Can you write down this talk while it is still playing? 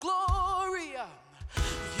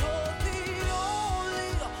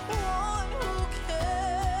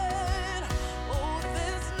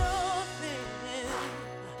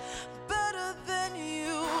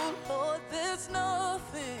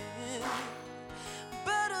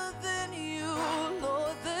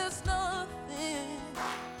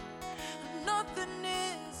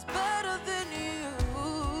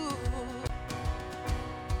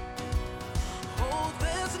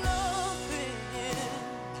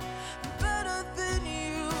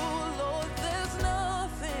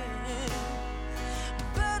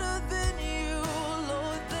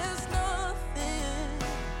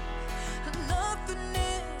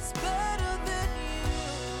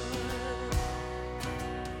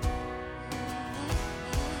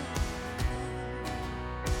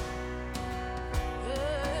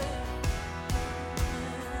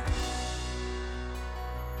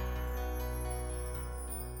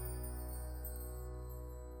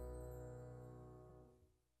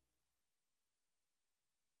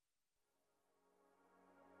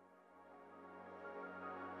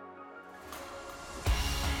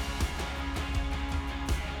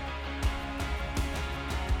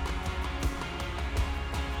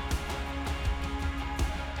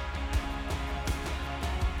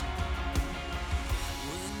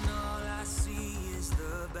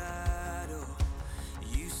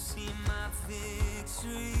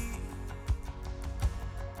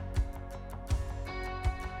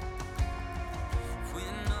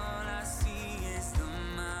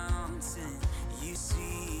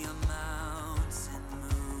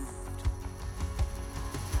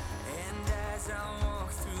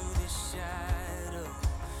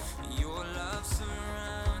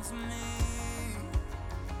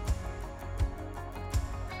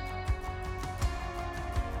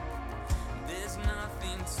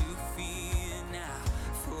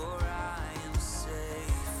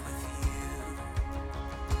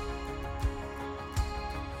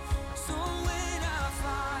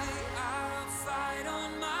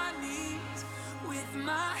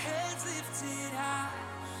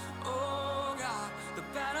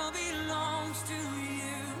belongs to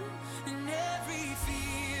you, and every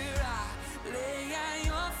fear I lay at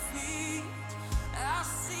your feet. I'll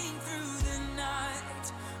sing through the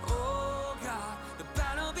night. Oh God, the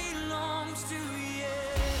battle belongs to you.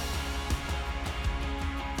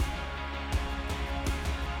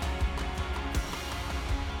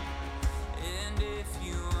 And if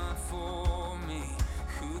you are for me,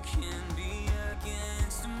 who can be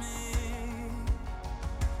against me?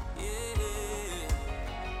 Yeah.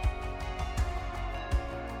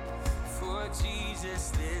 For Jesus,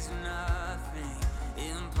 there's nothing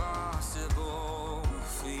impossible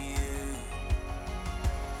for you.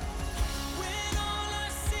 When all I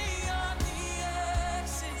see are the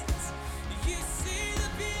exits, you see the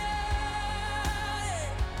beauty.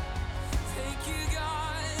 Thank you,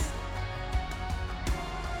 God.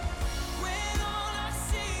 When all I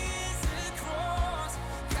see is the cross,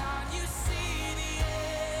 God, you see the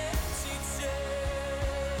empty tomb.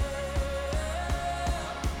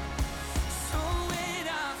 So when I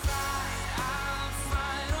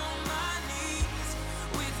fight on my knees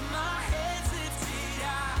with my head lifted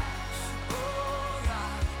high. Oh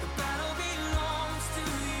God, the battle belongs to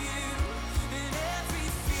you, and every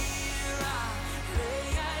fear I lay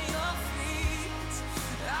at your feet.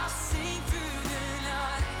 I'll sing through the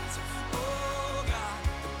night. Oh God,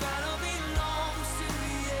 the battle belongs to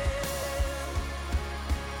you.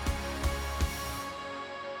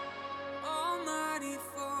 Almighty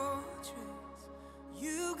fortress,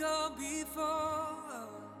 you go before us.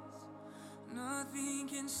 Nothing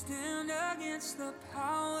can stand against the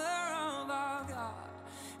power of our God.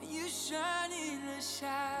 You shine in the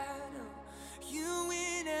shadow, you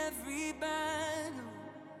win every battle.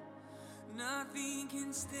 Nothing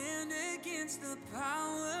can stand against the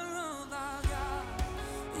power of our God.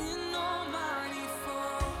 In almighty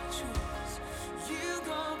fortress, you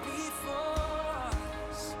go before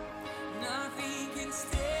us. Nothing can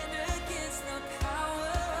stand against the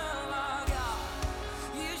power of our God.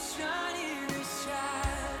 You shine in the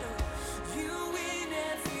shadow, you win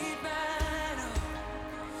every battle.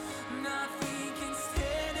 Nothing can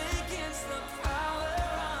stand against the power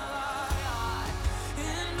of our God.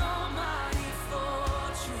 In almighty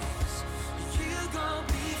fortress, you go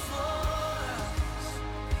before us.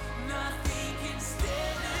 Nothing can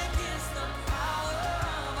stand against the power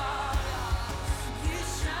of our God. You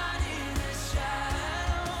shine in the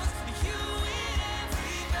shadows, you win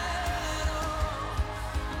every battle.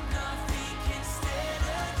 Nothing can stand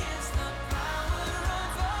against the power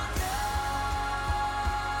of our God.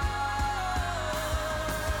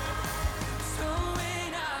 So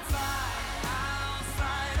when I fight, I'll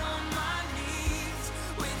fight on my knees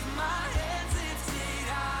with my hands lifted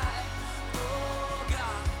high. Oh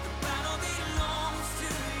God, the battle belongs to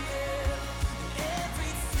you, and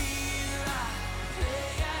every fear I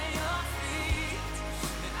lay at your feet,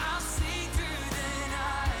 and I'll sing through the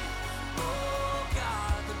night. Oh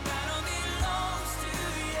God, the battle belongs to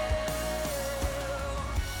you.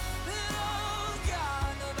 And oh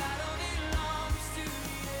God, the battle belongs to you.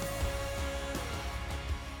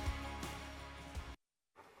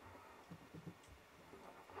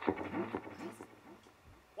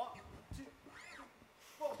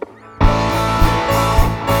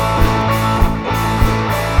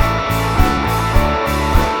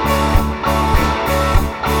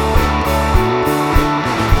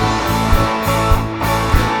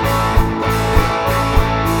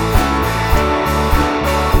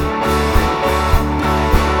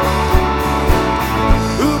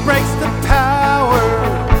 Who breaks the power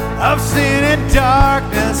of sin and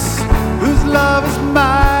darkness, whose love is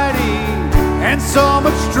mighty and so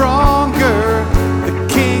much stronger, the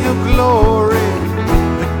King of glory,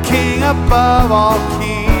 the King above all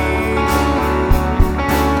kings,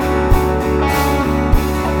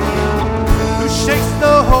 who shakes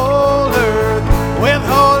the whole earth with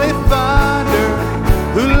holy thunder,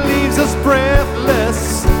 who leaves us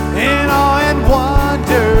breathless in awe and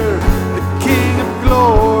wonder, the King of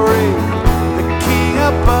glory, the King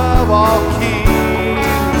above all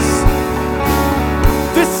kings.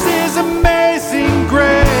 This is amazing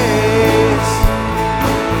grace.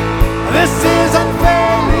 This is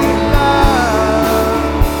unfailing love,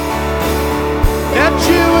 that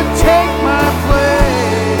you would take my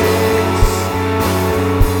place,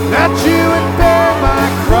 that you would bear my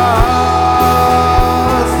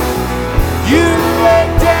cross. You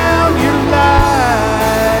laid down your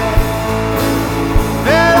life,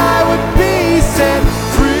 that I would be set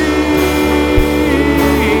free.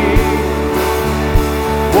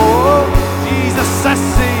 Oh, Jesus, I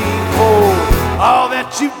sing for all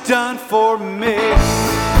that you've done for me.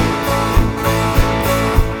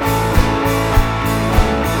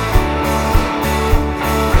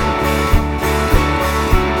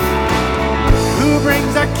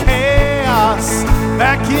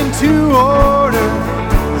 into order,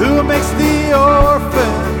 who makes the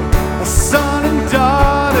orphan a son and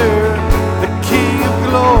daughter, the King of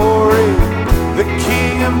glory, the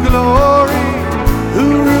King of glory,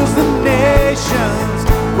 who rules the nations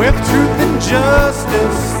with truth and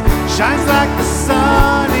justice, shines like the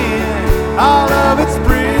sun in all of its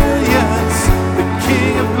brilliance, the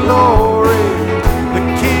King of glory, the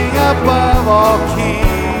King above all kings.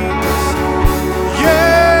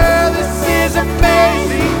 Yeah, this is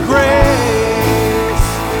amazing grace.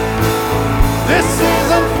 This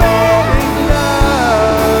is unfailing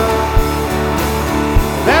love,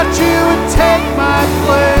 that you would take my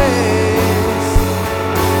place.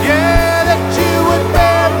 Yeah, that you would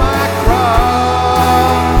bear my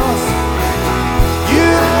cross. You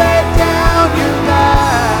laid down your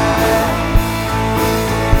life,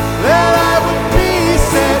 that I would be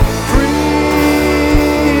set free.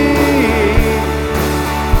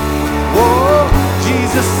 Oh,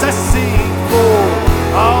 Jesus, I sing for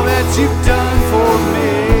all that you've done for me.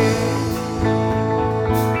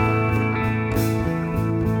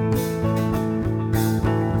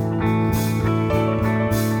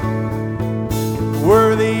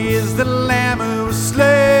 Worthy is the Lamb who was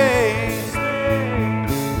slain.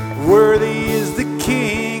 Worthy is the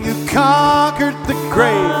King who conquered the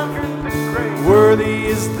grave. Worthy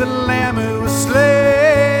is the Lamb who was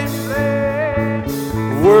slain.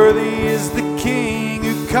 Worthy is the King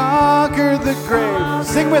who conquered the grave.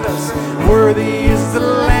 Sing with us. Worthy is the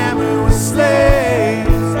Lamb who was slain.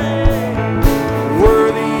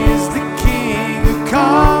 Worthy is the King who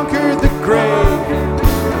conquered the grave.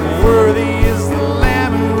 Worthy is the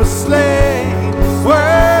Lamb who was slain.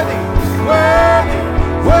 Worthy, worthy,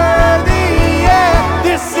 worthy, yeah.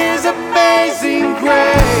 This is amazing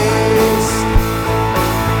grace.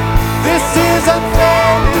 This is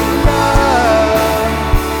unfailing love,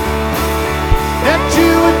 that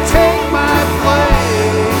you would take my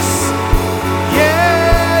place.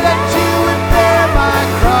 Yeah, that you would bear my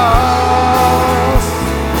cross.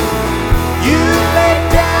 You laid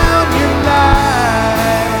down your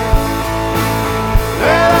life,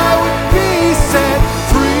 that I would be set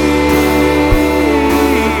free.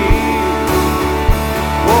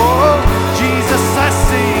 Oh, Jesus, I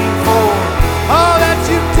sing for all that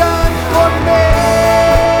you've done for me.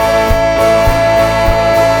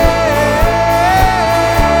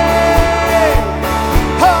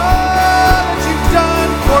 All that you've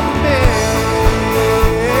done for me.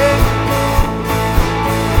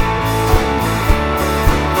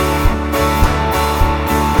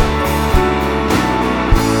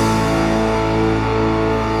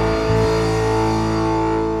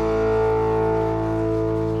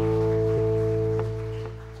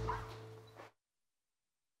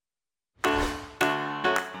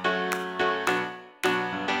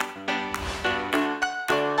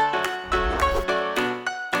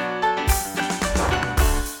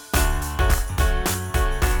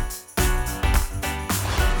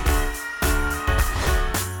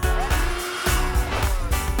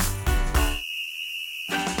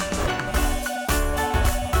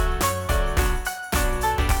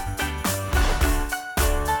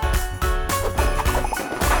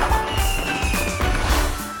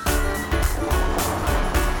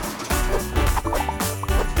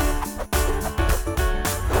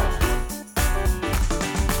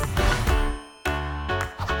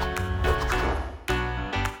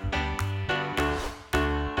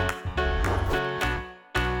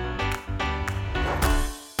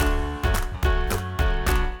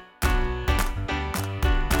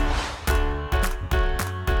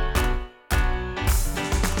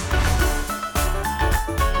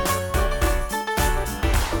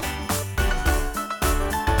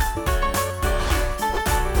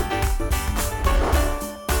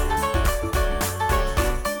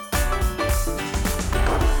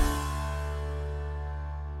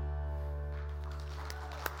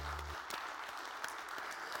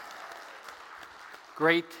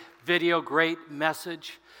 Great video, great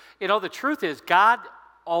message. You know, the truth is, God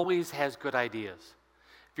always has good ideas.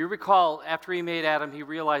 If you recall, after he made Adam, he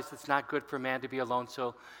realized it's not good for man to be alone,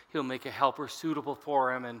 so he'll make a helper suitable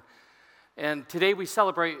for him. And today we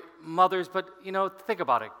celebrate mothers, but, you know, think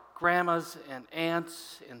about it. Grandmas and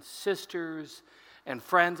aunts and sisters and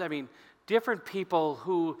friends. I mean, different people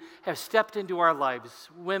who have stepped into our lives,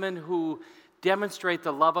 women who demonstrate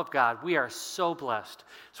the love of God. We are so blessed.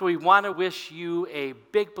 So we want to wish you a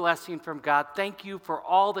big blessing from God. Thank you for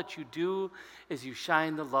all that you do as you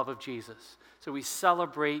shine the love of Jesus. So we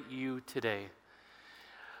celebrate you today.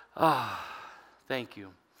 Thank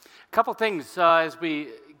you. A couple things as we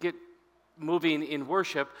get moving in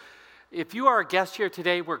worship. If you are a guest here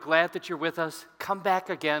today, we're glad that you're with us. Come back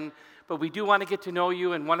again, but we do want to get to know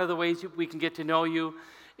you, and one of the ways we can get to know you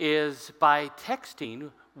is by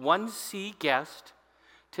texting 1C guest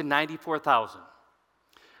to 94,000.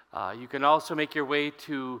 You can also make your way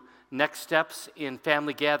to Next Steps in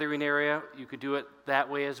Family Gathering area. You could do it that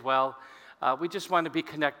way as well. We just want to be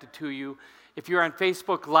connected to you. If you're on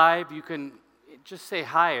Facebook Live, you can just say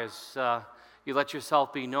hi as you let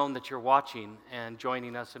yourself be known that you're watching and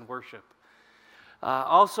joining us in worship.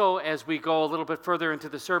 Also, as we go a little bit further into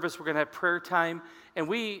the service, we're going to have prayer time, and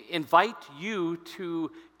we invite you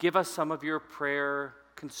to give us some of your prayer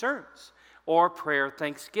concerns or prayer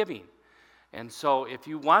thanksgiving. And so if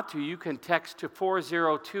you want to, you can text to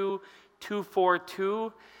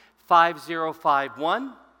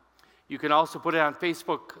 402-242-5051. You can also put it on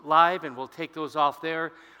Facebook Live, and we'll take those off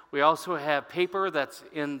there. We also have paper that's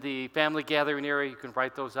in the family gathering area. You can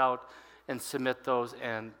write those out and submit those,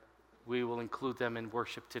 and we will include them in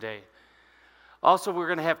worship today. Also, we're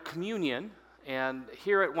going to have communion, and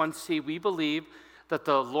here at 1C, we believe that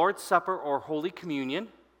the Lord's Supper or Holy Communion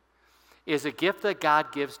is a gift that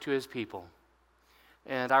God gives to his people.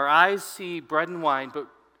 And our eyes see bread and wine, but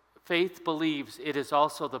faith believes it is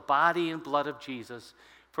also the body and blood of Jesus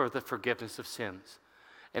for the forgiveness of sins.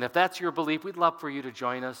 And if that's your belief, we'd love for you to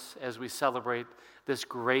join us as we celebrate this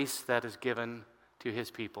grace that is given to his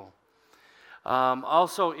people.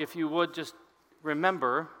 Also, if you would just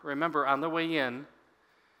remember on the way in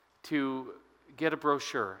to get a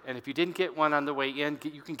brochure. And if you didn't get one on the way in,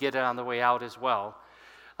 you can get it on the way out as well.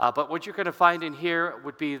 But what you're going to find in here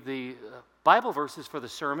would be the Bible verses for the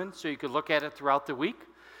sermon, so you can look at it throughout the week.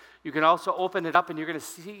 You can also open it up, and you're going to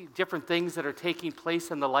see different things that are taking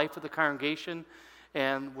place in the life of the congregation,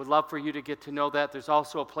 and would love for you to get to know that. There's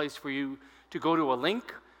also a place for you to go to a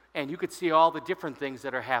link, and you could see all the different things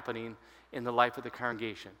that are happening in the life of the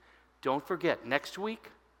congregation. Don't forget, next week,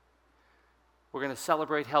 we're going to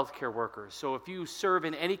celebrate healthcare workers. So if you serve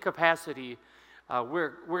in any capacity,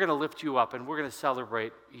 we're going to lift you up, and we're going to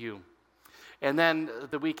celebrate you. And then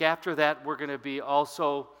the week after that, we're going to be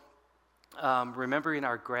also remembering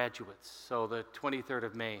our graduates, so the 23rd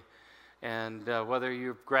of May. And whether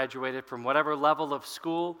you've graduated from whatever level of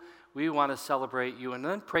school, we want to celebrate you and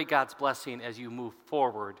then pray God's blessing as you move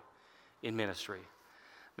forward in ministry.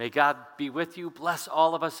 May God be with you. Bless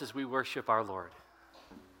all of us as we worship our Lord.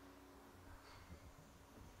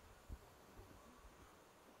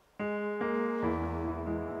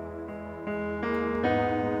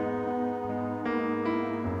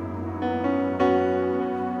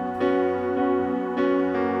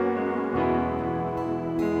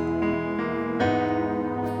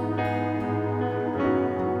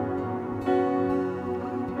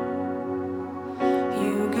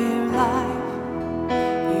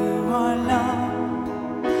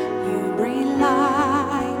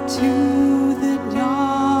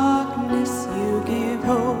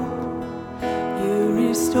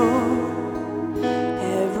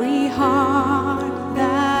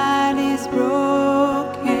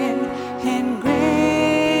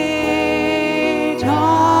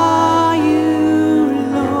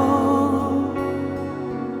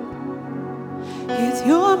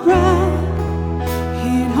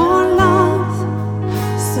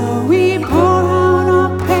 We pour out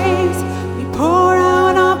our praise, we pour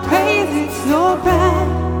out our praise.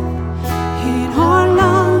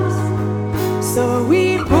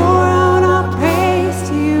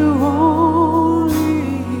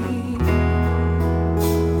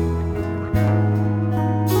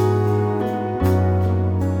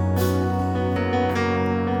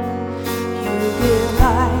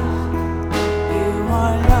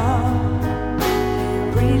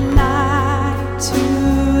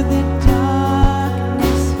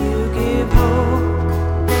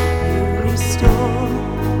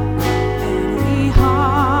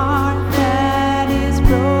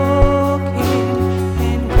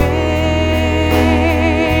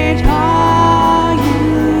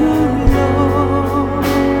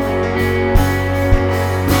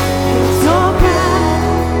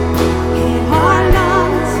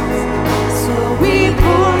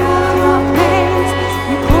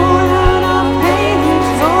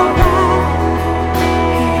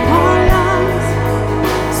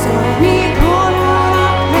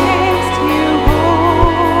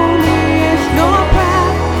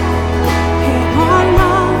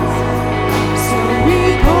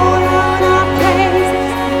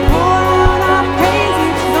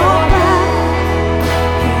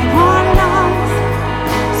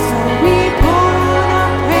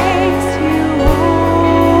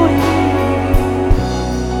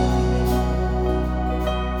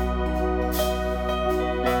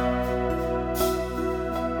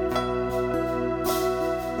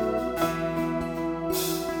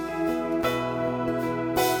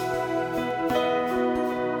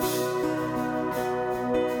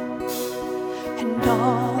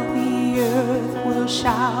 all the earth will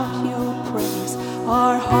shout your praise.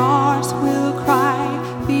 Our hearts will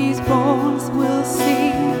cry, these bones will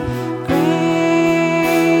sing. Great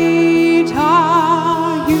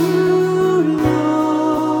are you,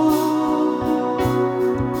 Lord.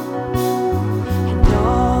 And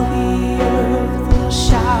all the earth will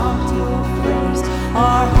shout your praise.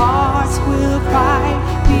 Our hearts will cry,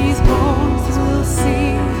 these bones will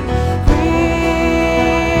sing.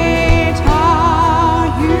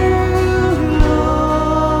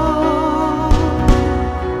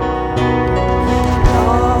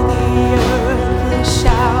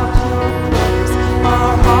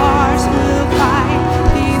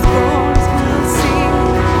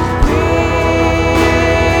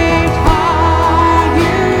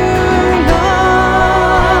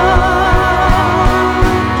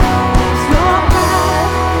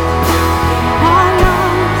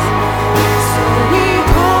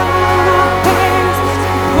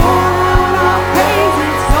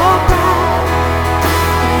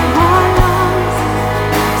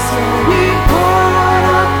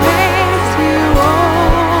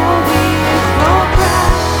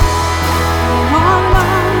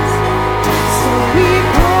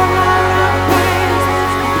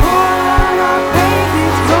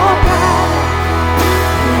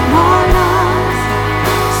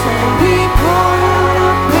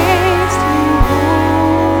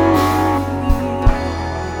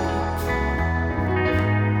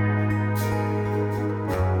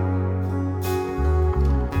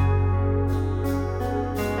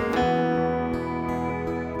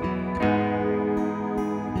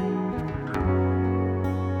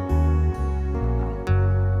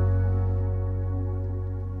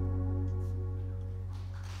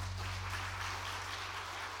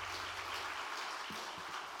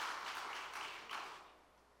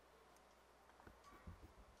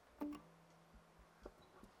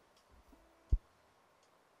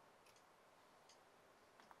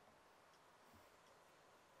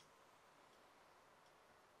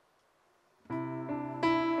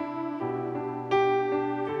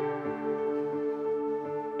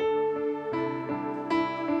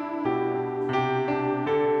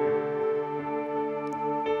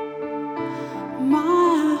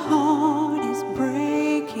 My heart is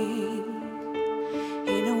breaking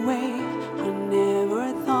in a way I never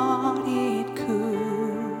thought it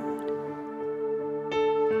could.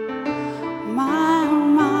 My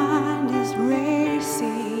mind is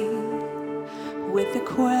racing with the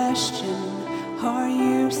question, are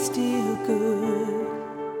you still good?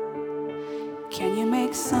 Can you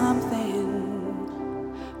make something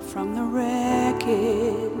from the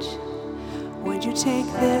wreckage? Would you take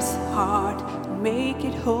this heart and make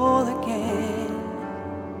it whole again?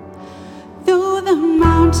 Though the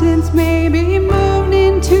mountains may be moved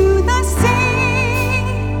into the sea,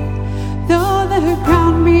 though the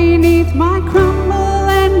ground beneath might crumble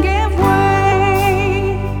and give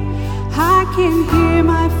way, I can hear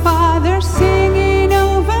my Father singing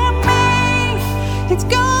over me. It's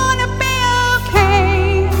gonna be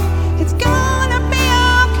okay. It's gonna be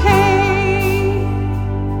okay.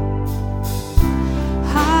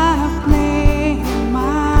 I've blamed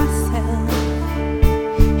myself,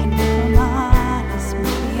 and if I'm honest,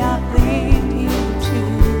 maybe I blamed you too.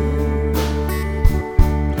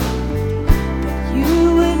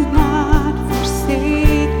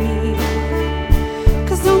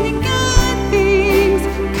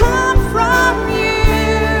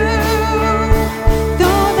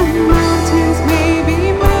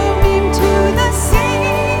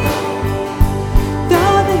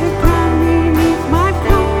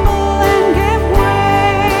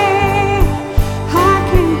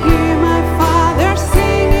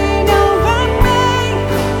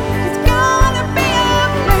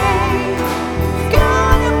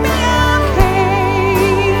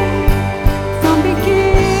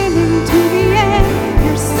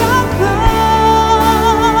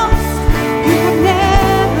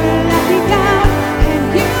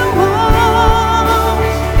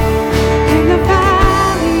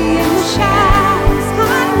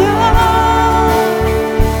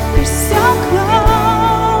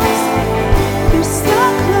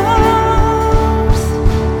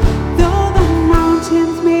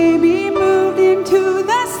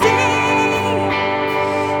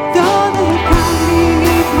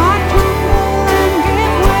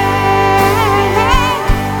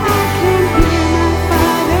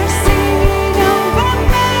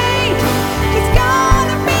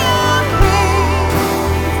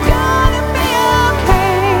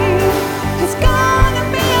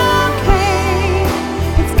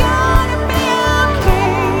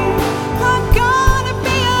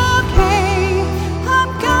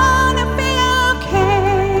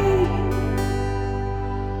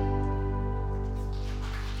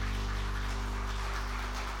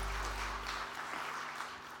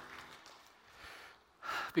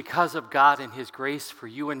 because of God and His grace for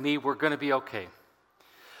you and me, we're going to be okay.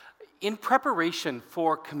 In preparation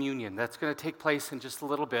for communion, that's going to take place in just a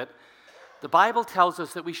little bit, the Bible tells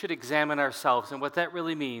us that we should examine ourselves, and what that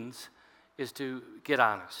really means is to get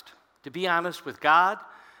honest. To be honest with God,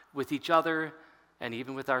 with each other, and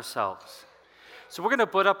even with ourselves. So we're going to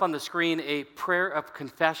put up on the screen a prayer of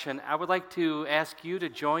confession. I would like to ask you to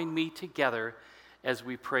join me together as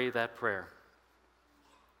we pray that prayer.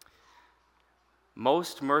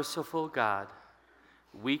 Most merciful God,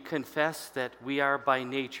 we confess that we are by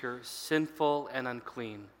nature sinful and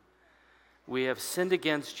unclean. We have sinned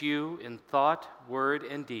against you in thought, word,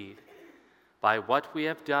 and deed, by what we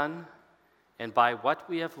have done and by what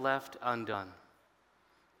we have left undone.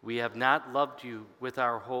 We have not loved you with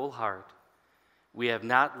our whole heart. We have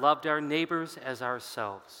not loved our neighbors as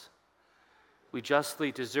ourselves. We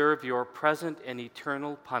justly deserve your present and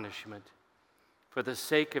eternal punishment. For the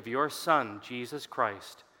sake of your Son, Jesus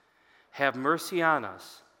Christ, have mercy on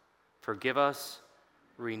us, forgive us,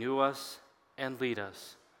 renew us, and lead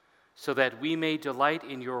us, so that we may delight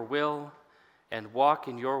in your will and walk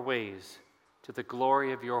in your ways to the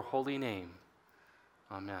glory of your holy name.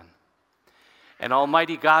 Amen. And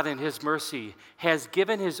Almighty God in His mercy has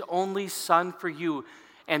given His only Son for you,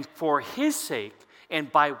 and for His sake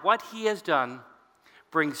and by what He has done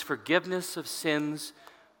brings forgiveness of sins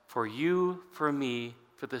for you, for me,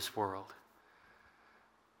 for this world.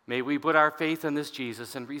 May we put our faith in this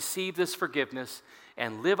Jesus and receive this forgiveness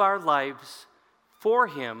and live our lives for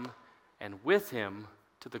Him and with Him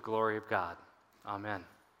to the glory of God. Amen.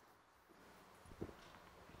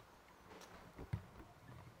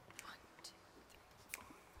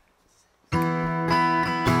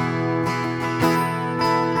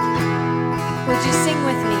 Would you sing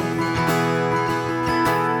with me?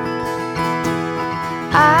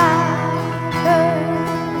 I've heard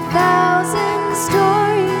 1,000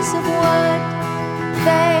 stories of what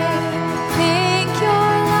they think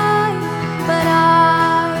you're like, but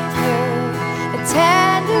I've heard a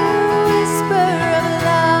tender whisper of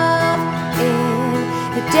love in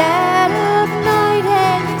the dead of night,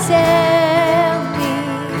 and you tell me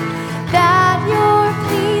that you're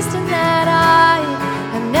pleased and that I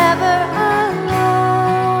am never alone.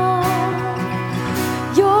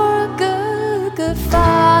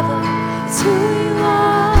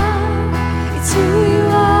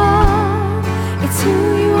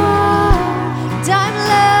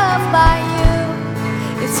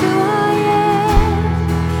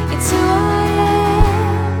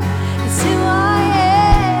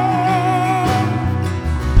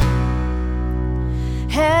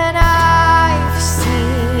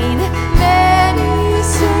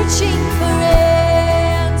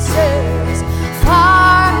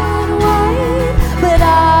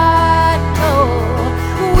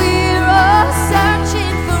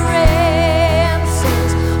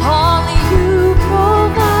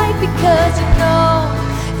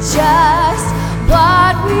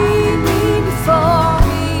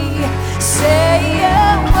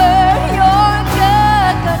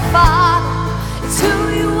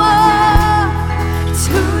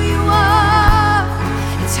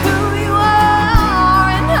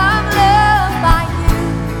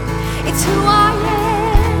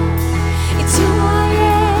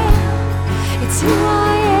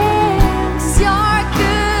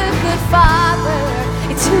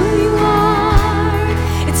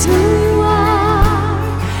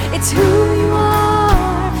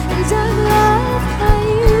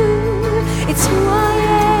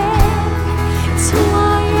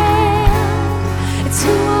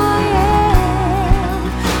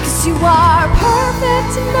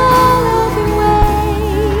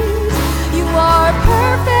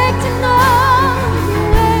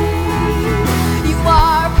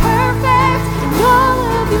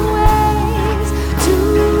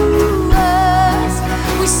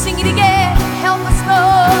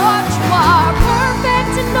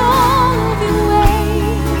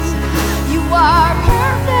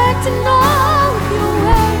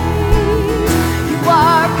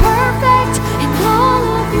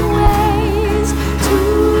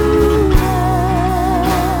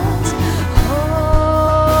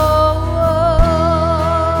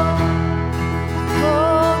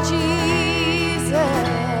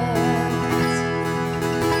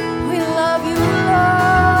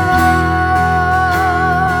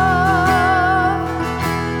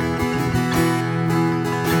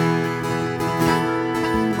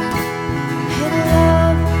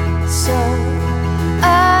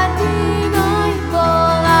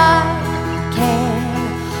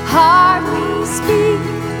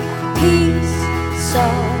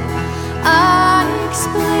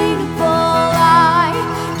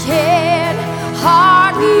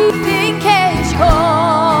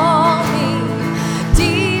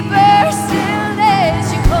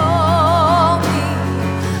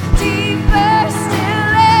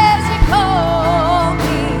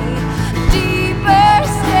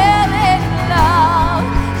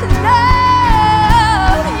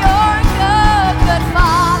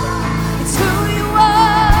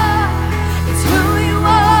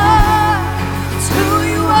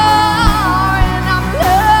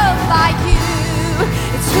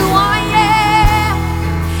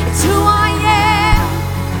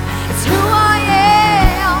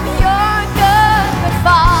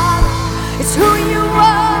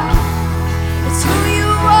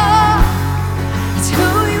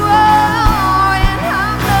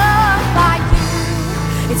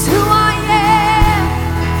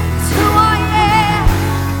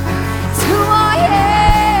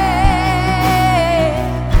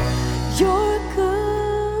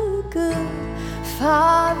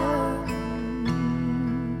 Father.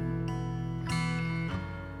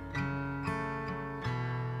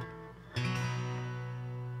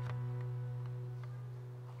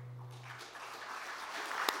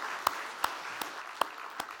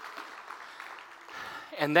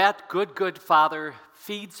 And that good Father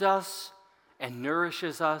feeds us and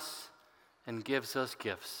nourishes us and gives us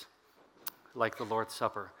gifts, like the Lord's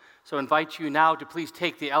Supper. So I invite you now to please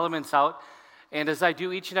take the elements out. And as I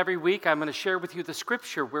do each and every week, I'm going to share with you the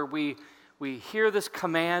scripture where we hear this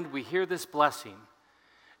command, we hear this blessing.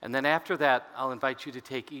 And then after that, I'll invite you to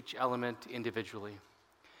take each element individually.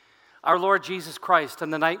 Our Lord Jesus Christ,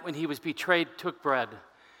 on the night when he was betrayed, took bread.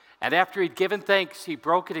 And after he'd given thanks, he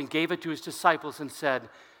broke it and gave it to his disciples and said,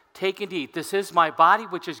 "Take and eat. This is my body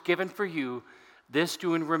which is given for you. This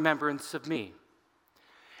do in remembrance of me."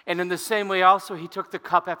 And in the same way also he took the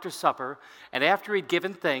cup after supper, and after he'd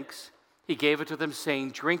given thanks, he gave it to them,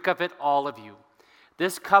 saying, "Drink of it, all of you.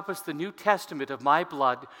 This cup is the New Testament of my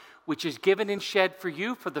blood, which is given and shed for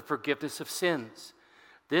you for the forgiveness of sins.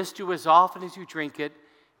 This do as often as you drink it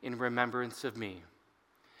in remembrance of me.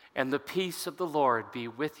 And the peace of the Lord be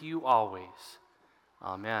with you always.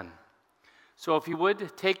 Amen." So if you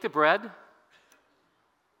would, take the bread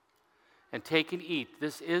and take and eat.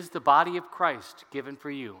 This is the body of Christ given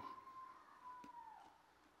for you.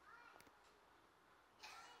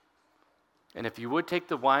 And if you would, take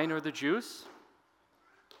the wine or the juice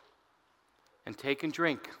and take and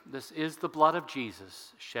drink. This is the blood of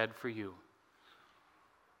Jesus shed for you.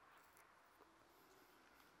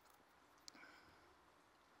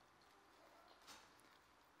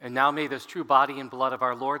 And now may this true body and blood of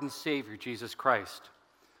our Lord and Savior, Jesus Christ,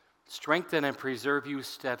 strengthen and preserve you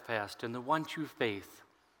steadfast in the one true faith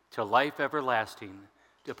to life everlasting.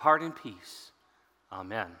 Depart in peace.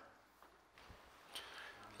 Amen.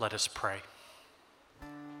 Let us pray.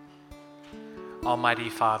 Almighty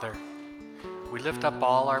Father, we lift up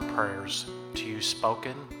all our prayers to you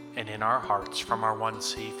spoken and in our hearts from our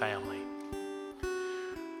 1C family.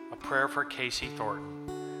 A prayer for Casey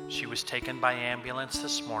Thornton. She was taken by ambulance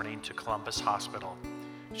this morning to Columbus Hospital.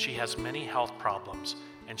 She has many health problems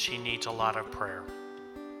and she needs a lot of prayer.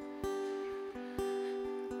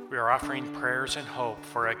 We are offering prayers and hope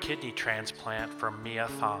for a kidney transplant for Mia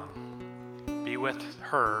Thong. Be with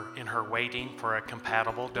her in her waiting for a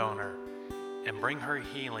compatible donor and bring her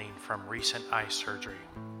healing from recent eye surgery.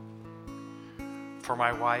 For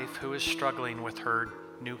my wife who is struggling with her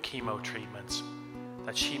new chemo treatments,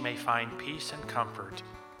 that she may find peace and comfort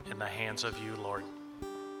in the hands of you, Lord.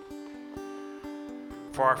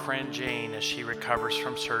 For our friend Jane as she recovers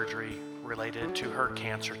from surgery related to her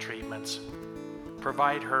cancer treatments,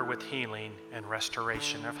 provide her with healing and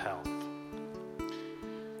restoration of health.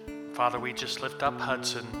 Father, we just lift up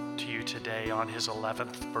Hudson to you today on his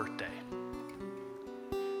 11th birthday.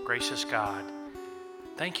 Gracious God,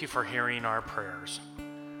 thank you for hearing our prayers.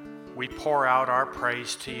 We pour out our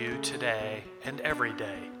praise to you today and every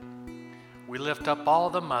day. We lift up all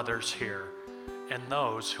the mothers here and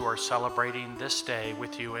those who are celebrating this day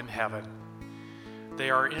with you in heaven. They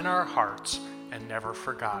are in our hearts and never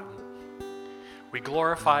forgotten. We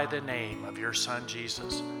glorify the name of your Son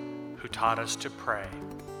Jesus, who taught us to pray.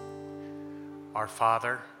 Our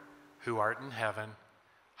Father, who art in heaven,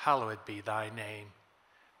 hallowed be thy name.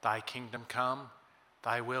 Thy kingdom come,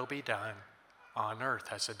 thy will be done, on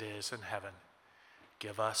earth as it is in heaven.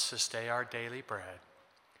 Give us this day our daily bread,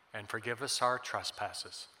 and forgive us our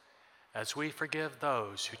trespasses, as we forgive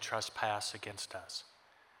those who trespass against us.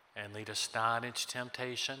 And lead us not into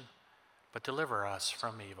temptation, but deliver us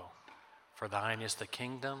from evil. For thine is the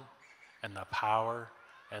kingdom, and the power,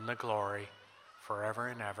 and the glory, forever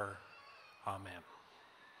and ever. Amen.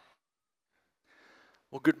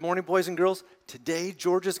 Well, good morning, boys and girls. Today,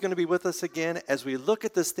 George is going to be with us again as we look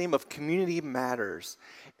at this theme of community matters.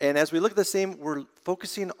 And as we look at this theme, we're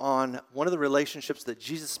focusing on one of the relationships that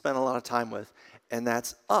Jesus spent a lot of time with, and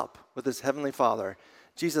that's up with his Heavenly Father.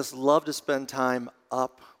 Jesus loved to spend time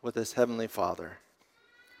up with his Heavenly Father.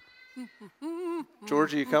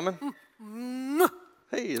 George, are you coming?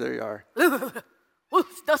 Hey, there you are. Oh,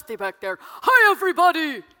 it's dusty back there. Hi,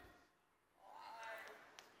 everybody.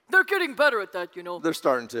 They're getting better at that, you know. They're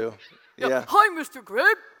starting to. Yeah. Hi, Mr.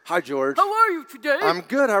 Greg. Hi, George. How are you today? I'm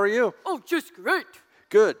good. How are you? Oh, just great.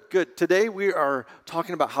 Good, good. Today we are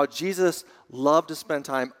talking about how Jesus loved to spend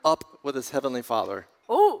time up with his Heavenly Father.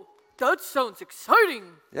 Oh, that sounds exciting.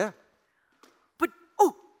 Yeah. But,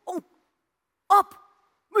 Up.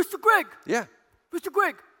 Mr. Greg. Yeah. Mr.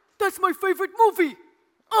 Greg, that's my favorite movie.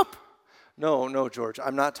 Up. No, George.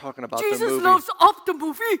 I'm not talking about the movie. Jesus loves Up, the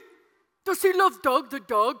movie. Does he love Doug the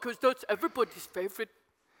dog? Because that's everybody's favorite.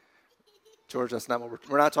 George, that's not what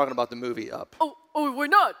we're not talking about the movie Up. Oh, we're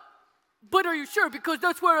not. But are you sure? Because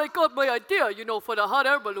that's where I got my idea, for the hot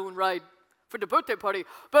air balloon ride for the birthday party.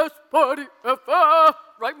 Best party ever.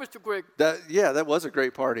 Right, Mr. Greg? That was a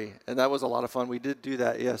great party, and that was a lot of fun. We did do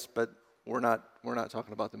that, yes, but we're not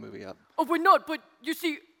talking about the movie Up. Oh, we're not, but you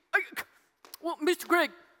see, Mr.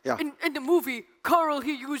 Greg, Yeah. in the movie, Carl,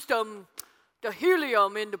 he used the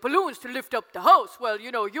helium in the balloons to lift up the house. Well,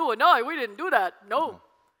 you and I, we didn't do that, no.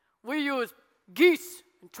 We used geese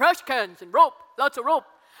and trash cans and rope, lots of rope.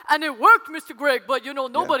 And it worked, Mr. Greg, but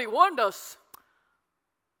nobody warned us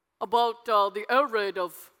about the air raid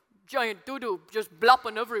of giant doo-doo just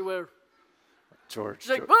blopping everywhere. George. It's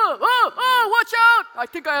like, watch out! I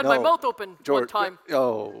think I had my mouth open one time.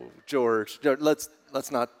 Oh, George.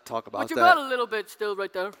 Let's not talk about that. But you got a little bit still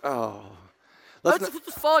right there. Oh.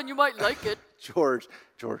 It's fun. You might like it. George.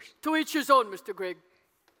 To each his own, Mr. Greg.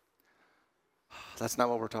 That's not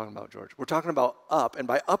what we're talking about, George. We're talking about up, and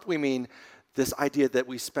by up we mean this idea that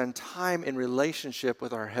we spend time in relationship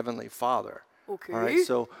with our Heavenly Father. Okay. All right,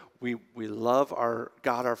 so we love our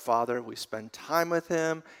God, our Father. We spend time with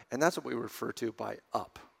Him, and that's what we refer to by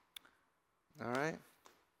up. All right?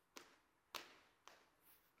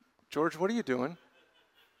 George, what are you doing?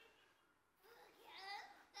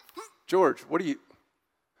 George, what are you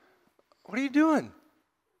doing?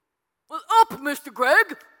 Well, up, Mr.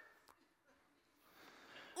 Greg.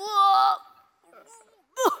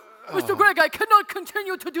 Mr. Greg, I cannot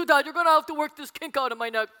continue to do that. You're going to have to work this kink out of my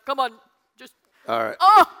neck. Come on, just... All right.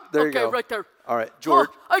 There you go. Okay, right there. All right, George.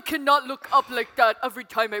 I cannot look up like that every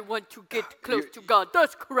time I want to get close to God.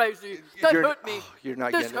 That's crazy. That hurt me. You're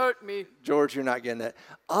not this getting hurt me. George, you're not getting it.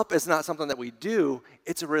 Up is not something that we do.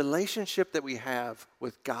 It's a relationship that we have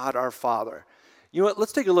with God our Father. You know what?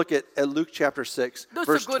 Let's take a look at Luke chapter 6, That's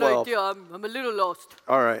verse a good 12. idea. I'm a little lost.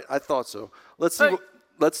 All right, I thought so. Let's see. Hey.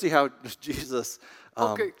 Let's see how Jesus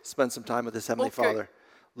Okay. spent some time with His Heavenly Okay. Father.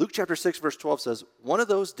 Luke chapter 6, verse 12 says, "One of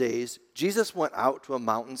those days, Jesus went out to a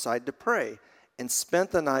mountainside to pray and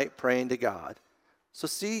spent the night praying to God." So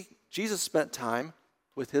see, Jesus spent time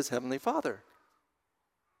with His Heavenly Father.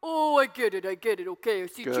 Oh, I get it. Okay,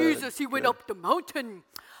 see, Good, Jesus, He went good. up the mountain.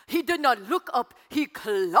 He did not look up. He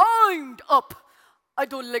climbed up. I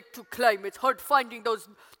don't like to climb. It's hard finding those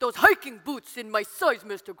hiking boots in my size,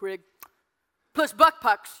 Mr. Greg. Plus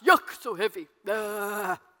backpacks. Yuck, so heavy.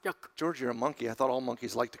 Yuck. George, you're a monkey. I thought all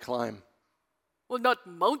monkeys like to climb. Well, not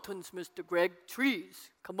mountains, Mr. Greg. Trees.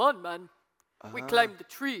 Come on, man. We climb the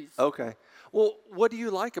trees. Okay. Well, what do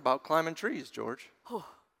you like about climbing trees, George? Oh,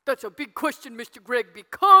 that's a big question, Mr. Greg,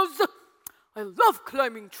 because I love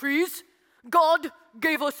climbing trees. God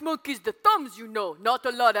gave us monkeys the thumbs, Not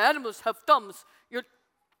a lot of animals have thumbs. You're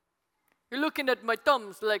looking at my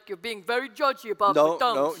thumbs like you're being very judgy about my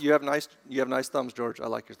thumbs. No, you have nice thumbs, George. I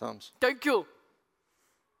like your thumbs. Thank you.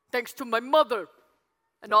 Thanks to my mother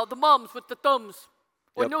and all the moms with the thumbs.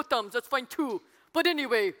 Or Yep. no thumbs, that's fine too. But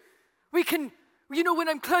anyway, we can, when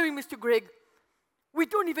I'm climbing, Mr. Greg,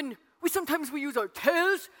 sometimes we use our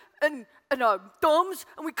tails and our thumbs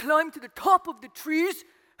and we climb to the top of the trees.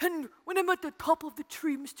 And when I'm at the top of the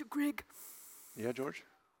tree, Mr. Greg, Yeah, George?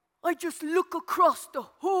 I just look across the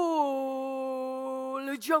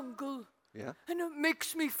whole jungle. Yeah? And it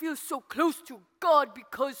makes me feel so close to God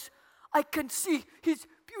because I can see His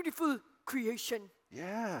beautiful creation.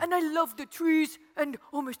 Yeah. And I love the trees. And,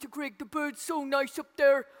 oh, Mr. Greg, the birds so nice up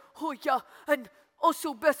there. Oh, yeah. And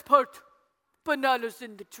also, best part, bananas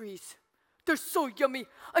in the trees. They're so yummy.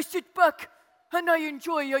 I sit back and I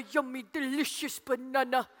enjoy a yummy, delicious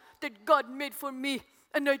banana that God made for me.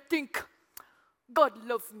 And I think, God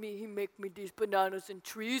loved me. He made me these bananas and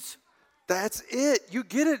trees. That's it. You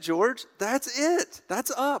get it, George. That's it.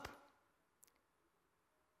 That's up.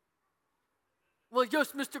 Well,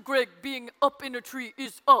 yes, Mr. Greg, being up in a tree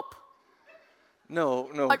is up. No.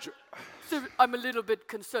 I'm a little bit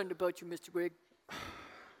concerned about you, Mr. Greg.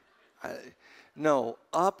 No,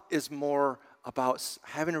 up is more about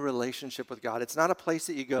having a relationship with God. It's not a place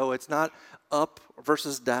that you go. It's not up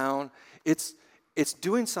versus down. It's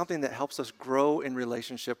doing something that helps us grow in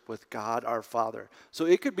relationship with God, our Father. So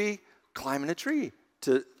it could be climbing a tree,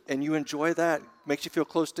 and you enjoy that. Makes you feel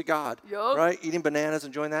close to God, Yup. right? Eating bananas,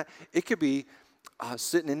 enjoying that. It could be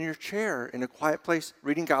sitting in your chair in a quiet place,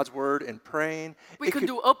 reading God's Word and praying. We can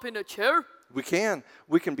do up in a chair. We can.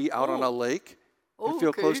 We can be out on a lake and feel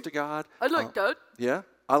okay. close to God. I like that. Yeah.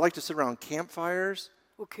 I like to sit around campfires.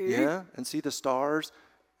 Okay. Yeah, and see the stars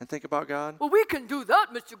and think about God. Well, we can do that,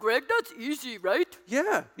 Mr. Greg. That's easy, right?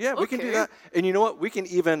 Yeah, we can do Okay. that. And you know what? We can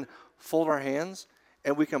even fold our hands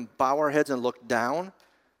and we can bow our heads and look down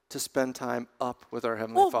to spend time up with our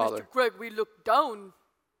Heavenly Father. Mr. Greg, we look down.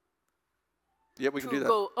 Yeah, we can to do that.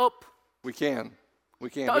 go up. We can. We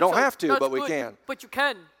can. We That's don't a- have to, that's but we good, can. But you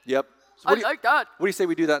can. Yep. So I like that. What do you say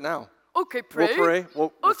we do that now? Okay, pray. We'll pray.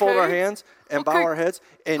 We'll fold our Okay. hands and bow Okay. our heads.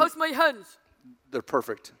 And How's my hands? they're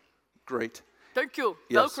perfect. Great. Thank you.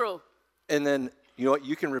 Yes. Velcro. And then, you know what?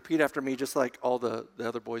 You can repeat after me just like all the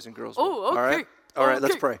other boys and girls will. Oh, okay. All right? All right,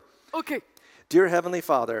 let's Okay. pray. Okay. Dear Heavenly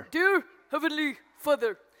Father, Dear Heavenly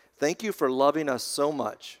Father, thank you for loving us so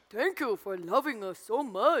much. thank you for loving us so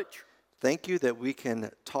much. Thank you that we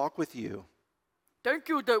can talk with you Thank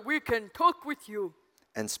you that we can talk with you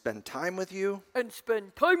and spend time with you and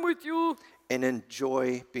spend time with you and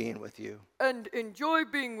enjoy being with you. and enjoy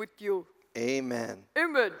being with you. Amen.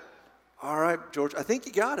 Amen. All right, George, I think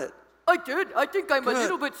you got it. I did. I think I'm a Good.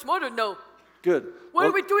 little bit smarter now. Good. What well,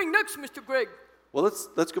 are we doing next, Mr. Greg? Well,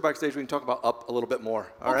 let's go backstage. We can talk about Up a little bit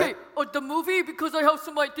more. All Okay, right? the movie, because I have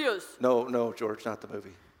some ideas. No, George, not the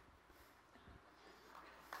movie.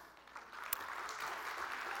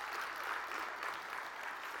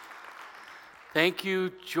 Thank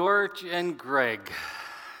you, George and Greg.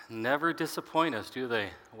 Never disappoint us, do they?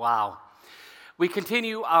 Wow. We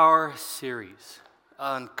continue our series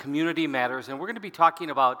on community matters, and we're going to be talking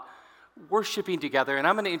about worshiping together. And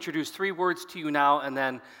I'm going to introduce 3 words to you now, and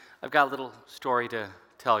then I've got a little story to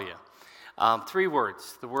tell you. 3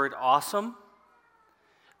 words: the word awesome,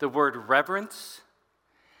 the word reverence,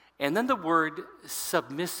 and then the word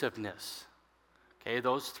submissiveness. Okay,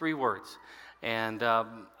 those 3 words. And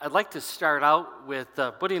I'd like to start out with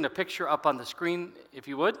putting a picture up on the screen, if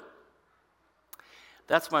you would.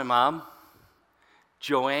 That's my mom,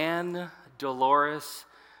 Joanne Dolores.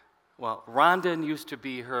 Well, Rhonda used to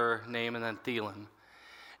be her name, and then Thielen.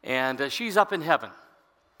 And she's up in heaven.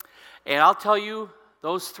 And I'll tell you,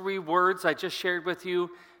 those 3 words I just shared with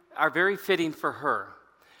you are very fitting for her.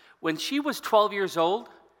 When she was 12 years old,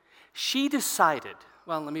 she decided,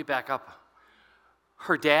 well, let me back up.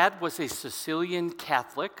 Her dad was a Sicilian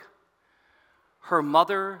Catholic. Her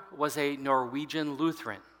mother was a Norwegian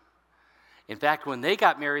Lutheran. In fact, when they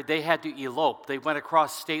got married, they had to elope. They went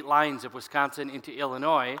across state lines of Wisconsin into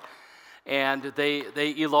Illinois, and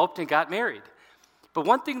they eloped and got married. But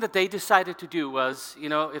one thing that they decided to do was, you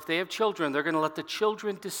know, if they have children, they're going to let the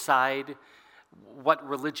children decide what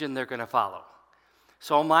religion they're going to follow.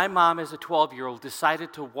 So my mom, as a 12-year-old,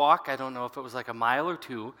 decided to walk, I don't know if it was like a mile or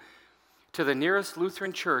 2, to the nearest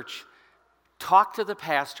Lutheran church, talk to the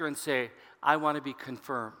pastor and say, I want to be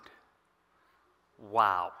confirmed.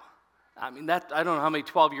 Wow. I mean, I don't know how many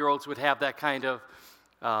 12-year-olds would have that kind of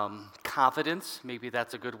confidence. Maybe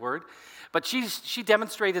that's a good word. But she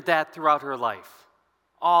demonstrated that throughout her life,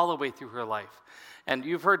 all the way through her life. And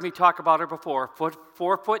you've heard me talk about her before,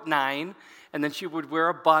 4'9", and then she would wear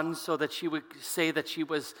a bun so that she would say that she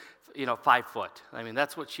was, 5 foot. I mean,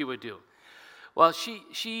 that's what she would do. Well,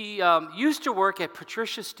 she used to work at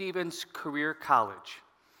Patricia Stevens Career College,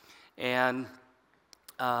 and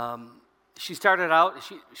she started out,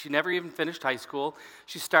 she never even finished high school.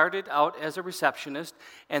 She started out as a receptionist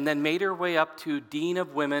and then made her way up to Dean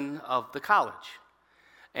of Women of the college.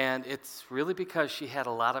 And it's really because she had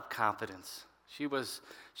a lot of confidence. She was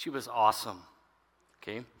awesome,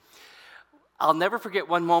 okay? I'll never forget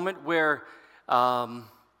one moment where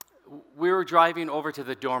we were driving over to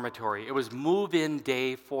the dormitory. It was move-in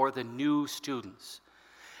day for the new students.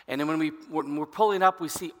 And then when we're pulling up, we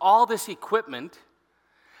see all this equipment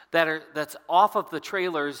that's off of the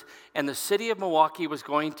trailers, and the city of Milwaukee was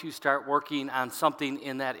going to start working on something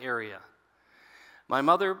in that area. My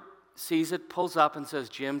mother sees it, pulls up, and says,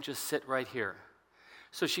 Jim, just sit right here.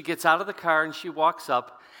 So she gets out of the car and she walks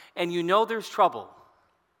up, and you know there's trouble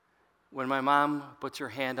when my mom puts her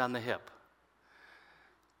hand on the hip.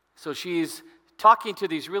 So she's talking to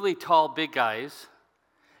these really tall, big guys,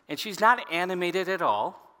 and she's not animated at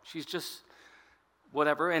all. She's just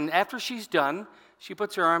whatever. And after she's done, she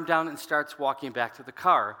puts her arm down and starts walking back to the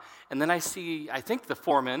car. And then I think the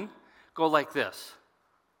foreman go like this.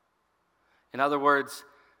 In other words,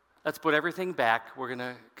 let's put everything back. We're going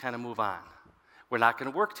to kind of move on. We're not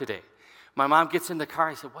going to work today. My mom gets in the car.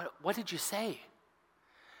 I said, what did you say?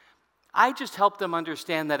 I just helped them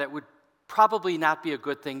understand that it would probably not be a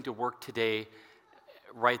good thing to work today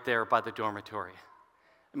right there by the dormitory.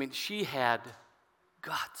 I mean, she had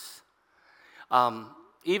guts.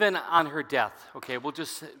 Even on her death, okay,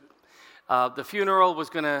 the funeral was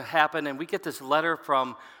going to happen, and we get this letter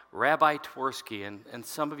from Rabbi Twersky, and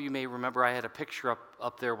some of you may remember I had a picture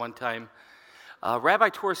up there one time. Rabbi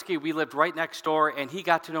Twersky, we lived right next door, and he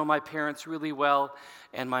got to know my parents really well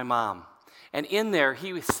and my mom. And in there,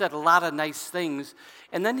 he said a lot of nice things.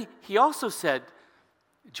 And then he also said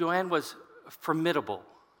Joanne was formidable.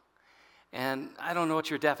 And I don't know what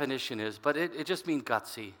your definition is, but it just means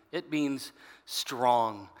gutsy. It means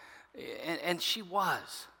strong. And she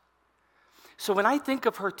was. So when I think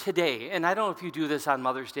of her today, and I don't know if you do this on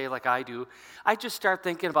Mother's Day like I do, I just start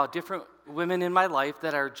thinking about different women in my life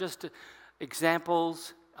that are just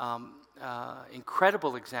examples,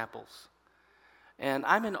 incredible examples. And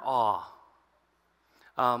I'm in awe.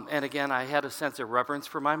 And again, I had a sense of reverence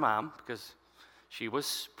for my mom because she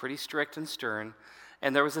was pretty strict and stern.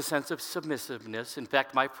 And there was a sense of submissiveness. In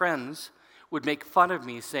fact, my friends would make fun of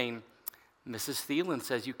me saying, Mrs. Thielen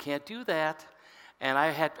says you can't do that. And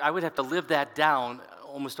I would have to live that down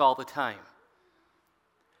almost all the time.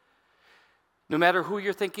 No matter who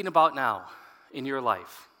you're thinking about now in your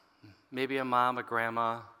life, maybe a mom, a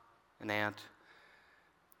grandma, an aunt,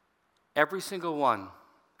 every single one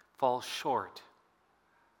falls short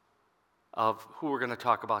of who we're going to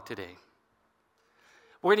talk about today.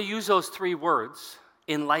 We're going to use those three words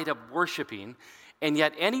in light of worshiping, and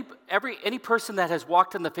yet any person that has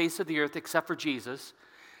walked on the face of the earth except for Jesus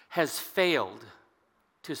has failed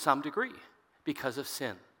to some degree because of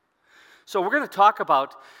sin. So we're going to talk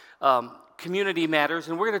about community matters,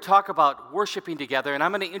 and we're going to talk about worshiping together, and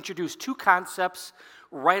I'm going to introduce two concepts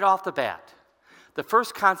right off the bat. The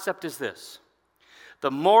first concept is this: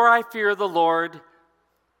 the more I fear the Lord,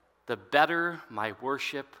 the better my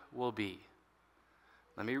worship will be.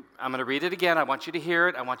 I'm going to read it again. I want you to hear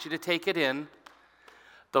it. I want you to take it in.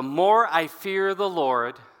 The more I fear the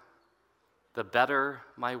Lord, the better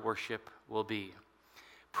my worship will be.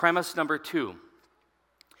 Premise number 2.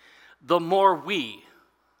 The more we,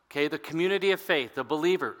 the community of faith, the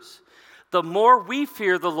believers, the more we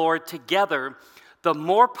fear the Lord together, the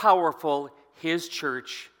more powerful His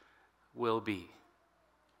church will be.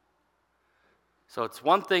 So it's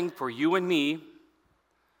one thing for you and me,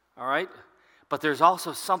 all right? But there's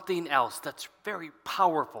also something else that's very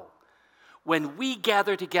powerful when we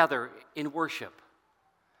gather together in worship.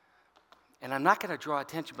 And I'm not going to draw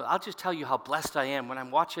attention, but I'll just tell you how blessed I am when I'm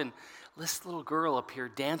watching this little girl up here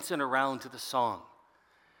dancing around to the song.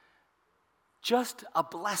 Just a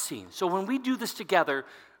blessing. So when we do this together,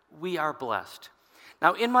 we are blessed.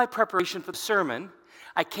 Now, in my preparation for the sermon,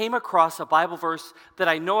 I came across a Bible verse that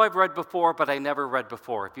I know I've read before, but I never read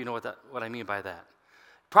before, if you know what I mean by that.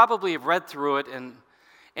 Probably have read through it, and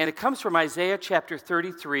it comes from Isaiah chapter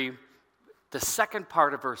 33, the second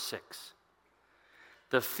part of verse 6.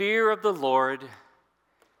 The fear of the Lord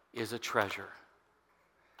is a treasure.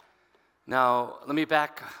 Now, let me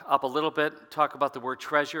back up a little bit, talk about the word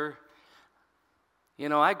treasure. You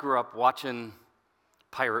know, I grew up watching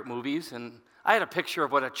pirate movies, and I had a picture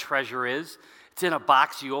of what a treasure is. It's in a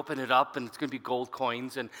box, you open it up, and it's going to be gold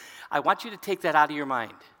coins, and I want you to take that out of your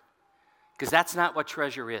mind, because that's not what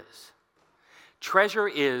treasure is. Treasure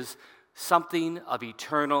is something of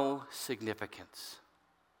eternal significance.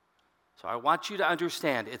 So I want you to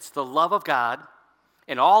understand it's the love of God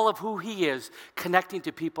and all of who He is connecting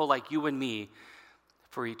to people like you and me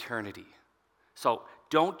for eternity. So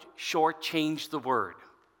don't shortchange the word.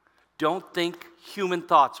 Don't think human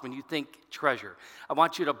thoughts when you think treasure. I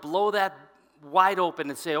want you to blow that wide open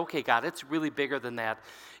and say, okay, God, it's really bigger than that.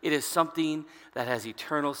 It is something that has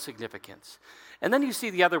eternal significance. And then you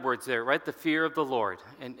see the other words there, right? The fear of the Lord.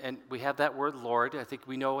 And we have that word Lord. I think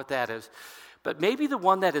we know what that is. But maybe the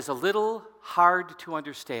one that is a little hard to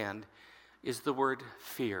understand is the word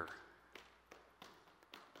fear.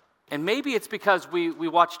 And maybe it's because we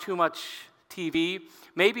watch too much TV.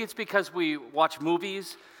 Maybe it's because we watch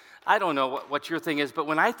movies. I don't know what your thing is, but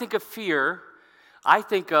when I think of fear, I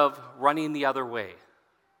think of running the other way.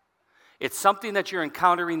 It's something that you're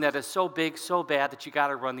encountering that is so big, so bad that you got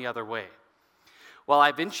to run the other way. Well,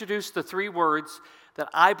 I've introduced the three words that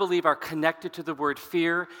I believe are connected to the word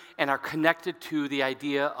fear and are connected to the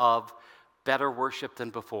idea of better worship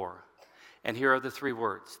than before. And here are the three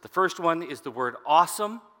words. The first one is the word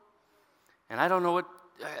awesome. And I don't know what,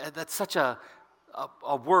 that's such a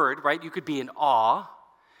word, right? You could be in awe.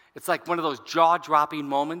 It's like one of those jaw-dropping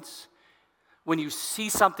moments when you see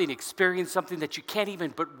something, experience something that you can't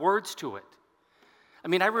even put words to it. I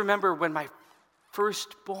mean, I remember when my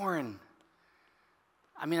firstborn,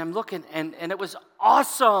 I'm looking, and it was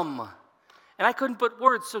awesome. And I couldn't put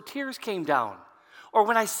words, so tears came down. Or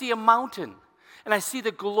when I see a mountain, and I see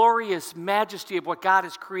the glorious majesty of what God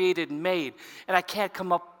has created and made, and I can't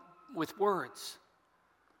come up with words.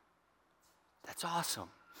 That's awesome.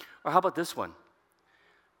 Or how about this one?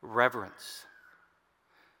 Reverence.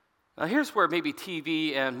 Now here's where maybe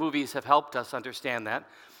TV and movies have helped us understand that.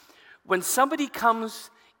 When somebody comes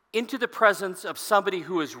into the presence of somebody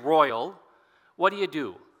who is royal, what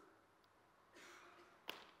do?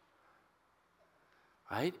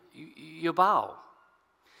 right? You bow.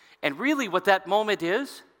 And really what that moment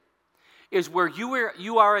is where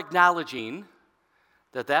you are acknowledging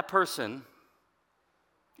that that person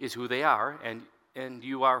is who they are, and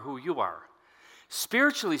you are who you are.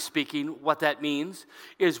 Spiritually speaking, what that means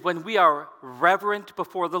is when we are reverent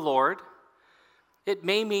before the Lord, it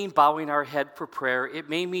may mean bowing our head for prayer. It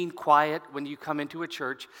may mean quiet when you come into a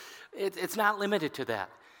church. It's not limited to that.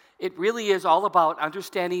 It really is all about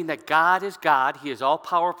understanding that God is God. He is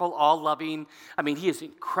all-powerful, all-loving. I mean, He is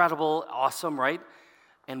incredible, awesome, right?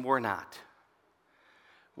 And we're not.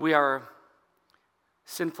 We are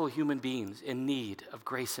sinful human beings in need of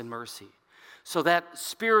grace and mercy. So that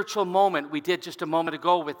spiritual moment we did just a moment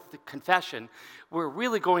ago with the confession, we're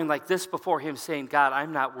really going like this before Him saying, God,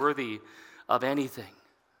 I'm not worthy of anything.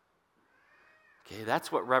 Okay,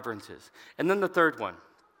 that's what reverence is. And then the third one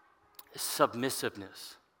is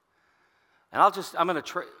submissiveness. And I'm going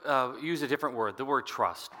to use a different word, the word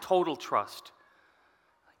trust, total trust.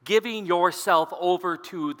 Giving yourself over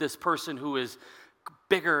to this person who is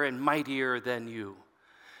bigger and mightier than you.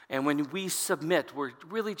 And when we submit, we're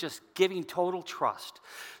really just giving total trust.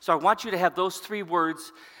 So I want you to have those three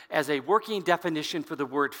words as a working definition for the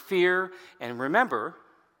word fear. And remember,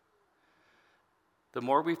 the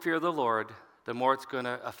more we fear the Lord, the more it's going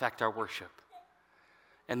to affect our worship.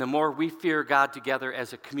 And the more we fear God together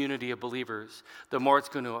as a community of believers, the more it's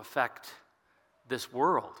going to affect this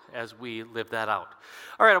world as we live that out.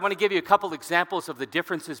 All right, I want to give you a couple examples of the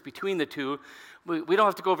differences between the two. We don't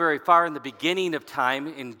have to go very far. In the beginning of time,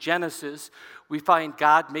 in Genesis, we find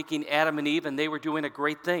God making Adam and Eve, and they were doing a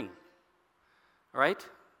great thing. All right?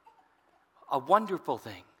 A wonderful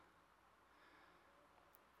thing.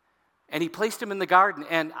 And He placed them in the garden,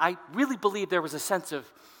 and I really believe there was a sense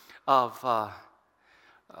of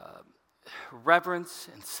reverence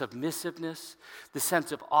and submissiveness, the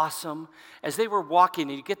sense of awesome. As they were walking,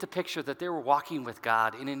 and you get the picture that they were walking with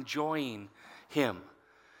God and enjoying Him.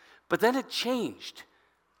 But then it changed.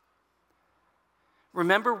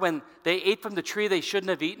 Remember when they ate from the tree they shouldn't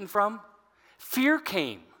have eaten from? Fear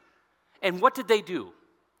came. And what did they do?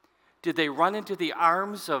 Did they run into the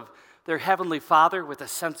arms of their Heavenly Father with a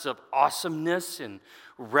sense of awesomeness and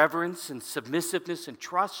reverence and submissiveness and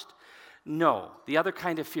trust? No, the other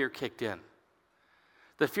kind of fear kicked in.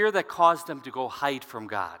 The fear that caused them to go hide from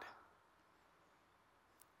God.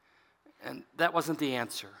 And that wasn't the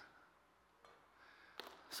answer.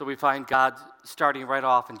 So we find God starting right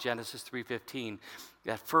off in Genesis 3:15,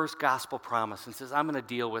 that first gospel promise, and says, I'm going to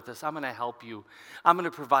deal with this. I'm going to help you. I'm going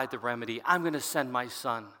to provide the remedy. I'm going to send my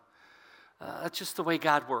Son. That's just the way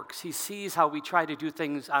God works. He sees how we try to do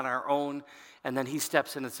things on our own, and then He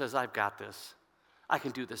steps in and says, I've got this. I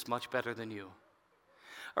can do this much better than you.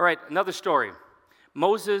 All right, another story.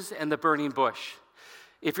 Moses and the burning bush.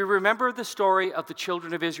 If you remember the story of the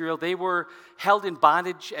children of Israel, they were held in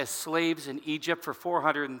bondage as slaves in Egypt for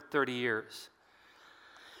 430 years.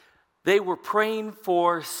 They were praying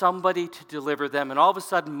for somebody to deliver them, and all of a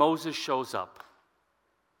sudden Moses shows up.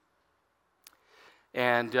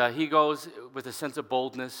 And he goes with a sense of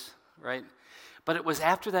boldness, right? But it was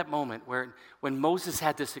after that moment when Moses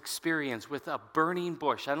had this experience with a burning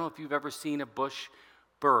bush. I don't know if you've ever seen a bush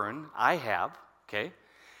burn. I have, okay?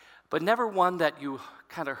 But never one that you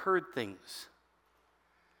kind of heard things.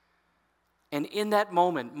 And in that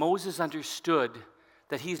moment, Moses understood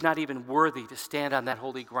that he's not even worthy to stand on that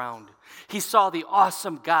holy ground. He saw the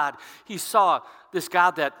awesome God. He saw this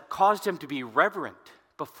God that caused him to be reverent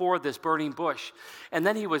before this burning bush. And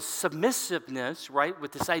then he was submissiveness, right,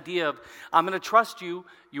 with this idea of, I'm going to trust you.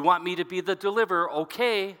 You want me to be the deliverer,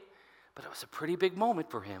 okay. But it was a pretty big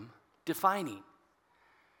moment for him, defining.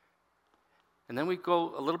 And then we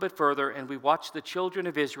go a little bit further and we watch the children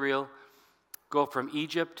of Israel go from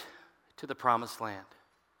Egypt to the promised land.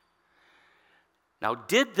 Now,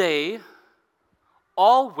 did they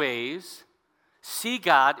always see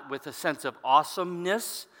God with a sense of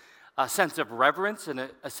awesomeness, a sense of reverence, and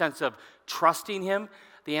a sense of trusting Him?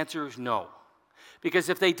 The answer is no. Because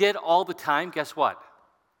if they did all the time, guess what?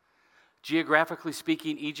 Geographically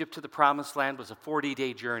speaking, Egypt to the promised land was a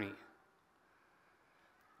 40-day journey.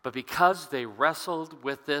 But because they wrestled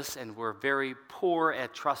with this and were very poor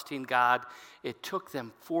at trusting God, it took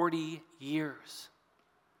them 40 years.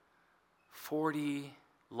 40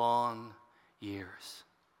 long years.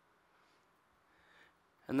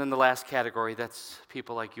 And then the last category, that's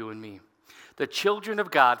people like you and me. The children of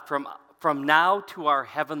God from now to our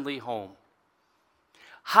heavenly home.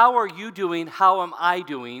 How are you doing? How am I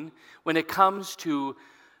doing when it comes to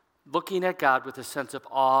looking at God with a sense of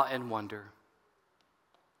awe and wonder?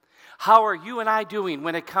 How are you and I doing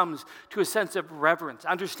when it comes to a sense of reverence,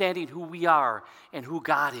 understanding who we are and who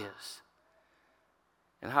God is?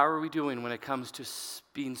 And how are we doing when it comes to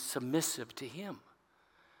being submissive to Him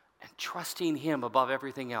and trusting Him above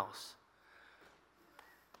everything else?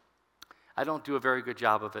 I don't do a very good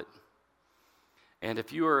job of it. And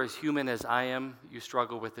if you are as human as I am, you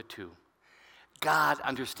struggle with it too. God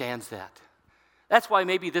understands that. That's why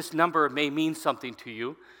maybe this number may mean something to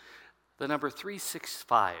you. The number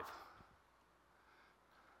 365.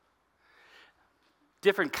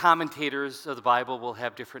 Different commentators of the Bible will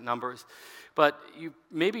have different numbers, but you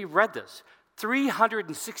maybe read this.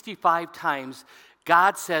 365 times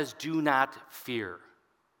God says, do not fear.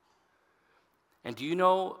 And do you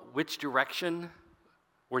know which direction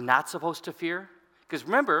we're not supposed to fear? Because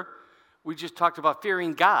remember, we just talked about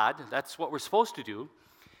fearing God. That's what we're supposed to do.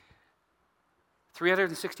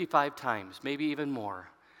 365 times, maybe even more,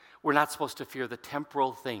 we're not supposed to fear the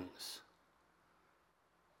temporal things.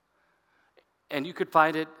 And you could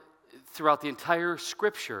find it throughout the entire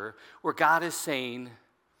Scripture where God is saying,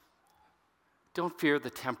 don't fear the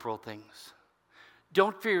temporal things.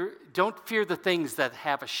 Don't fear the things that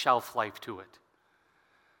have a shelf life to it.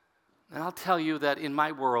 And I'll tell you that in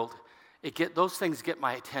my world, those things get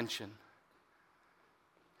my attention.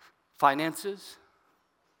 Finances,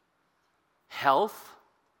 health,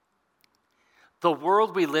 the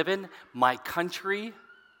world we live in, my country,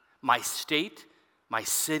 my state, my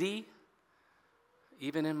city,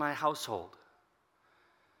 even in my household.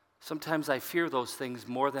 Sometimes I fear those things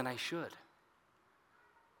more than I should.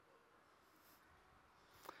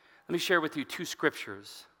 Let me share with you 2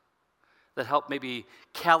 scriptures that help maybe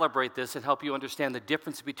calibrate this and help you understand the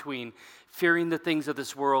difference between fearing the things of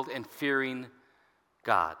this world and fearing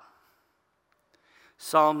God.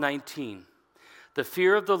 Psalm 19. The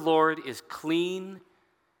fear of the Lord is clean,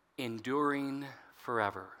 enduring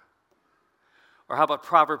forever. Or how about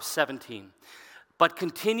Proverbs 17? But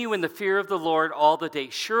continue in the fear of the Lord all the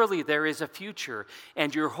day. Surely there is a future,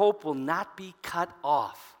 and your hope will not be cut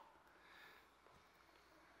off.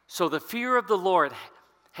 So the fear of the Lord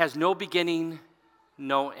has no beginning,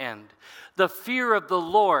 no end. The fear of the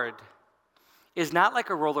Lord is not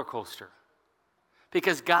like a roller coaster,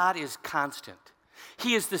 because God is constant.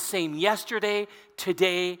 He is the same yesterday,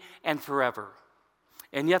 today, and forever.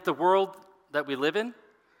 And yet the world that we live in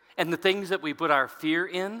and the things that we put our fear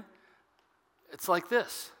in, it's like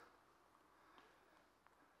this.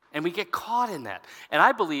 And we get caught in that. And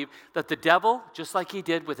I believe that the devil, just like he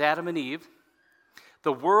did with Adam and Eve,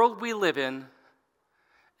 the world we live in,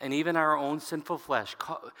 and even our own sinful flesh,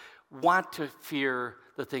 want to fear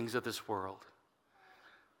the things of this world.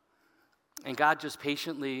 And God just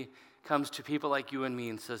patiently comes to people like you and me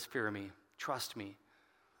and says, fear me, trust me.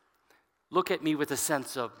 Look at me with a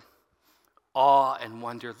sense of awe and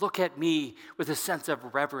wonder. Look at me with a sense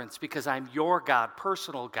of reverence because I'm your God,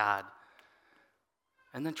 personal God.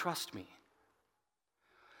 And then trust me.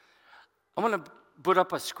 I want to put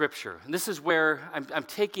up a scripture. And this is where I'm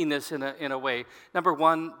taking this in a way. Number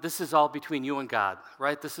one, this is all between you and God,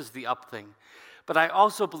 right? This is the up thing. But I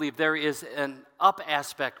also believe there is an up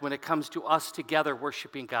aspect when it comes to us together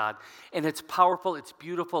worshiping God. And it's powerful, it's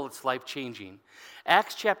beautiful, it's life-changing.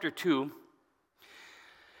 Acts chapter 2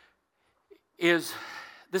 is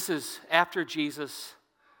after Jesus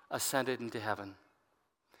ascended into heaven.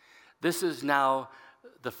 This is now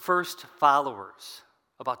the first followers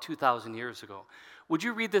about 2,000 years ago. Would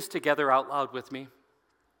you read this together out loud with me?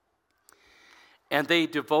 And they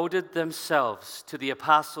devoted themselves to the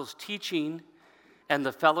apostles' teaching and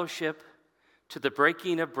the fellowship, to the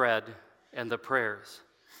breaking of bread and the prayers.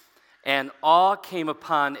 And awe came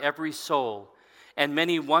upon every soul, and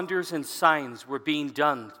many wonders and signs were being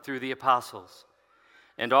done through the apostles.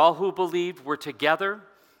 And all who believed were together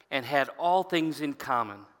and had all things in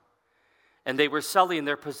common. And they were selling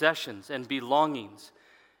their possessions and belongings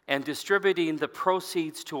and distributing the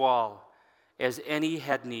proceeds to all as any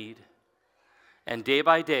had need. And day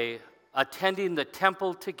by day, attending the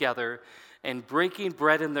temple together and breaking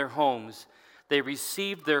bread in their homes, they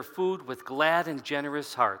received their food with glad and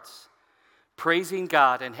generous hearts, praising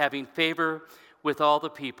God and having favor with all the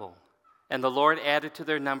people. And the Lord added to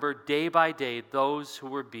their number day by day those who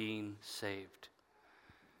were being saved.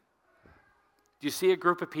 Do you see a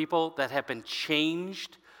group of people that have been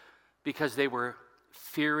changed because they were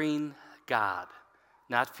fearing God,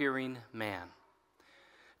 not fearing man?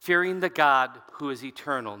 Fearing the God who is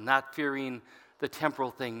eternal, not fearing the temporal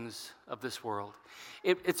things of this world.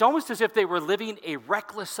 It's almost as if they were living a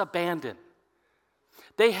reckless abandon.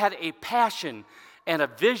 They had a passion and a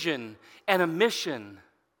vision and a mission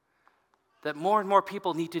that more and more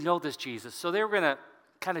people need to know this Jesus. So they were going to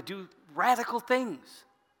kind of do radical things.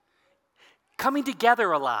 Coming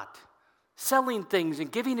together a lot, selling things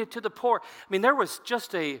and giving it to the poor. I mean, there was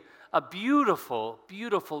just a beautiful,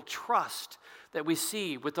 beautiful trust that we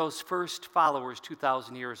see with those first followers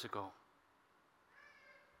 2,000 years ago.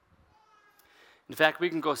 In fact, we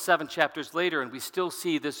can go 7 chapters later and we still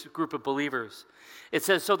see this group of believers. It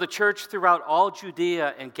says, so the church throughout all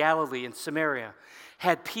Judea and Galilee and Samaria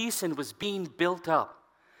had peace and was being built up.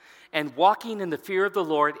 And walking in the fear of the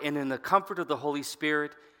Lord and in the comfort of the Holy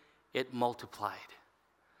Spirit, it multiplied.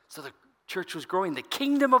 So the church was growing. The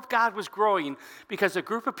kingdom of God was growing because a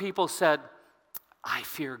group of people said, I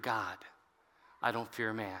fear God. I don't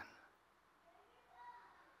fear man.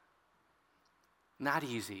 Not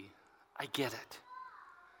easy. I get it.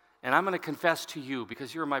 And I'm going to confess to you,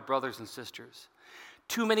 because you're my brothers and sisters,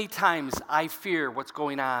 too many times I fear what's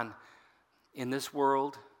going on in this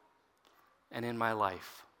world and in my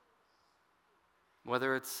life.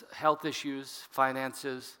 Whether it's health issues,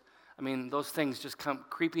 finances, I mean, those things just come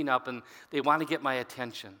creeping up and they want to get my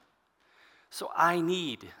attention. So I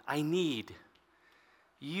need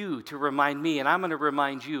you to remind me, and I'm going to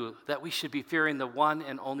remind you that we should be fearing the one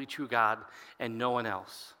and only true God and no one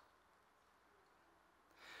else.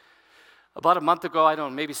 About a month ago, I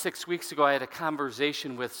don't know, maybe 6 weeks ago, I had a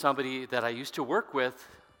conversation with somebody that I used to work with,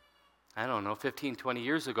 15, 20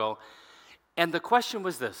 years ago. And the question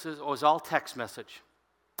was this, it was all text message.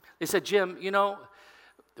 They said, Jim,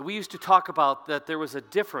 we used to talk about that there was a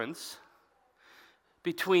difference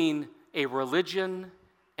between a religion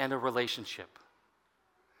and a relationship.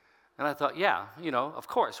 And I thought, yeah, of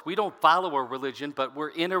course, we don't follow a religion, but we're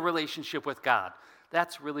in a relationship with God.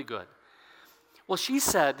 That's really good. Well, she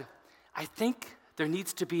said, I think there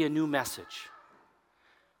needs to be a new message.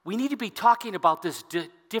 We need to be talking about this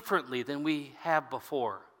differently than we have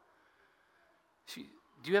before.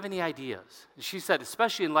 Do you have any ideas? And she said,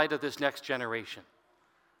 especially in light of this next generation.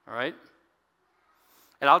 All right?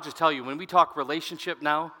 And I'll just tell you, when we talk relationship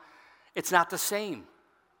now, it's not the same.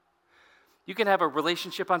 You can have a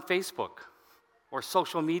relationship on Facebook or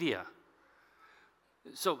social media.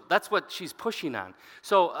 So that's what she's pushing on.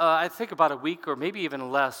 So I think about a week or maybe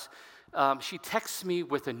even less, she texts me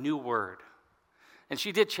with a new word. And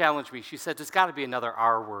she did challenge me. She said, there's got to be another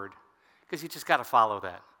R word, because you just got to follow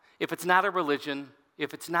that. If it's not a religion,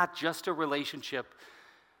 if it's not just a relationship,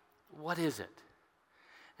 what is it?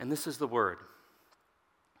 And this is the word.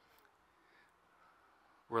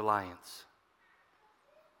 Reliance.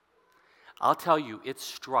 I'll tell you, it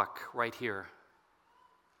struck right here.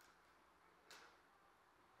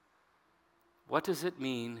 What does it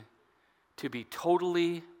mean to be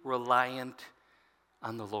totally reliant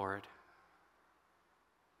on the Lord?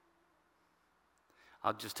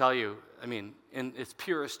 I'll just tell you, in its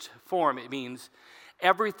purest form, it means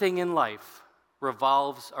everything in life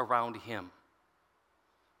revolves around Him.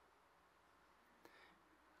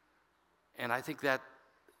 And I think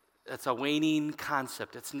that's a waning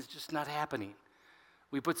concept. It's just not happening.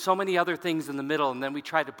 We put so many other things in the middle, and then we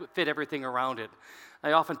try to fit everything around it.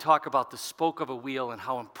 I often talk about the spoke of a wheel and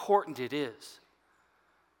how important it is.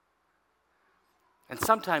 And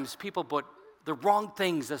sometimes people put the wrong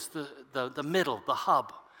things as the middle, the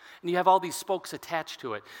hub. And you have all these spokes attached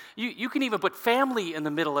to it. You can even put family in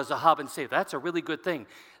the middle as a hub and say, that's a really good thing.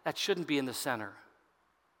 That shouldn't be in the center.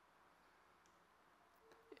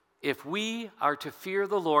 If we are to fear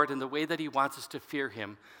the Lord in the way that He wants us to fear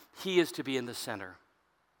Him, He is to be in the center.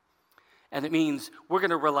 And it means we're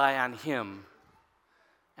going to rely on Him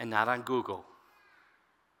and not on Google.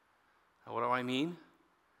 What do I mean?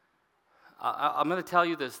 I'm going to tell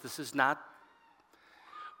you this. This is not...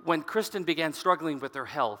 When Kristen began struggling with her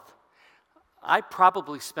health, I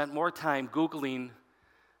probably spent more time Googling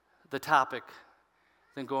the topic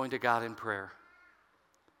than going to God in prayer.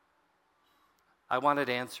 I wanted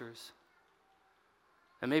answers.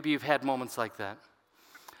 And maybe you've had moments like that.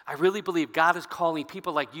 I really believe God is calling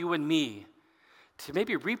people like you and me to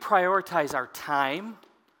maybe reprioritize our time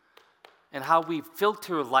and how we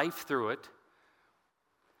filter life through it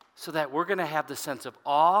so that we're going to have the sense of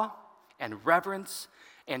awe and reverence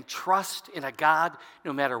and trust in a God,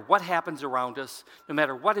 no matter what happens around us, no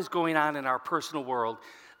matter what is going on in our personal world,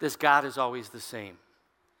 this God is always the same.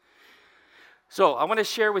 So I want to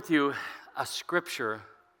share with you a scripture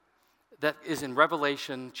that is in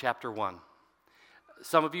Revelation chapter 1.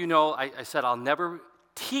 Some of you know I said I'll never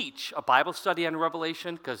teach a Bible study on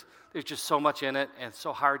Revelation because there's just so much in it and it's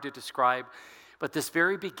so hard to describe. But this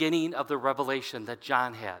very beginning of the revelation that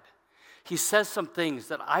John had, he says some things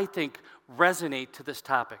that I think resonate to this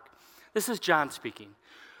topic. This is John speaking.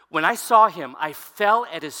 When I saw him, I fell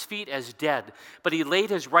at his feet as dead, but he laid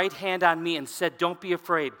his right hand on me and said, "Don't be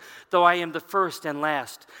afraid, though I am the first and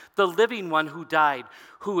last, the living one who died,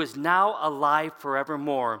 who is now alive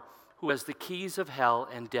forevermore, who has the keys of hell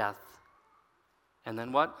and death." And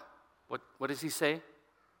then what? What does he say?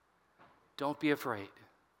 Don't be afraid.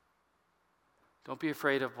 Don't be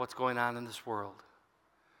afraid of what's going on in this world.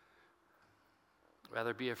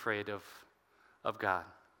 Rather be afraid of God.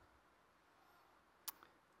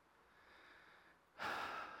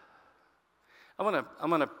 I'm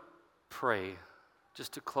gonna pray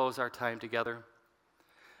just to close our time together.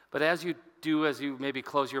 But as you do, as you maybe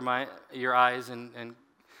close your eyes and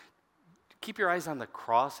keep your eyes on the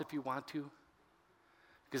cross if you want to,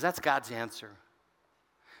 because that's God's answer.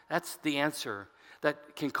 That's the answer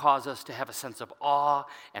that can cause us to have a sense of awe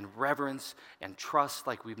and reverence and trust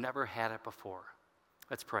like we've never had it before.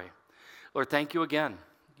 Let's pray. Lord, thank you again.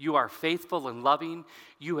 You are faithful and loving.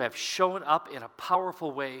 You have shown up in a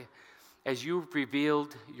powerful way as you've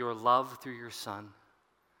revealed your love through your Son.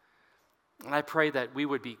 And I pray that we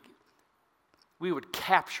would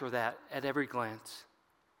capture that at every glance,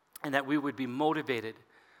 and that we would be motivated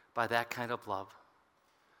by that kind of love.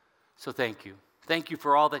 So thank you. Thank you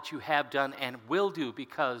for all that you have done and will do,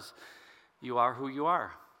 because you are who you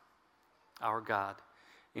are, our God.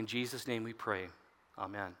 In Jesus' name we pray.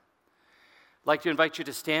 Amen. I'd like to invite you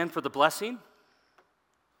to stand for the blessing.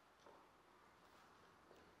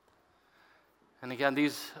 And again,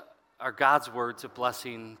 these are God's words of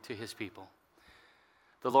blessing to his people.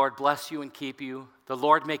 The Lord bless you and keep you. The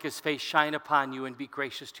Lord make his face shine upon you and be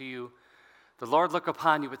gracious to you. The Lord look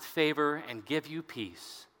upon you with favor and give you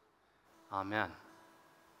peace. Amen.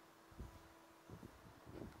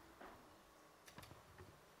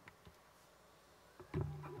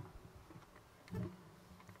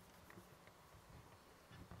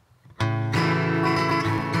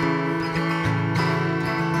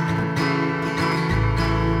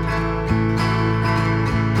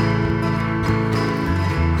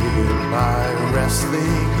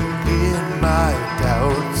 Wrestling in my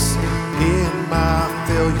doubts, in my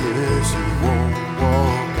failures, you won't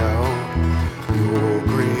walk out. Your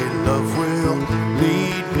great love will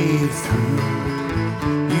lead me through.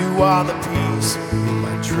 You are the peace in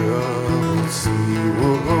my troubled sea.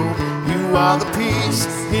 Whoa, you are the peace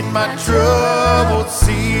in my troubled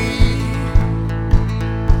sea.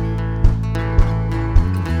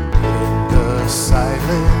 In the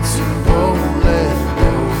silence, you won't let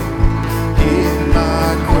go. In my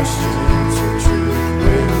questions, your truth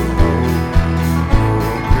will hold. Your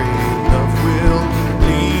great love will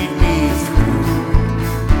lead me through.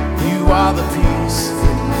 You are the peace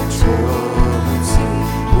in my troubled sea.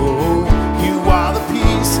 Oh, you are the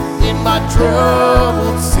peace in my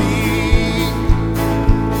troubled sea.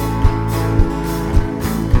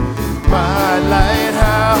 My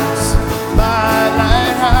lighthouse,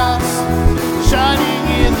 shining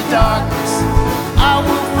in the darkness, I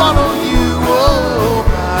will follow you. Oh,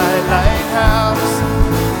 my lighthouse,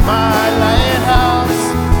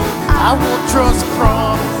 I will trust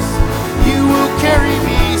promise. You will carry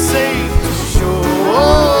me safe to shore,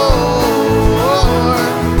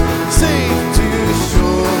 safe to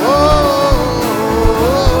shore,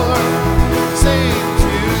 safe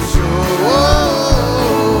to shore,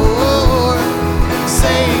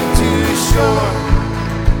 safe to shore.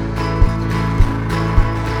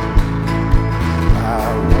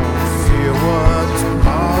 What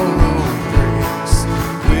tomorrow brings,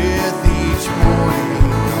 with each morning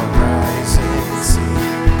I'll rise and see.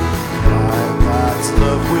 My God's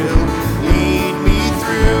love will lead me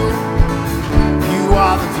through. You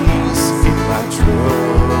are the peace in my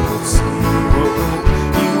troubled sea.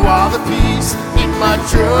 You are the peace in my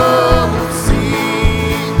troubled sea.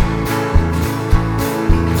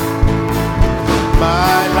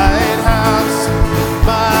 My lighthouse,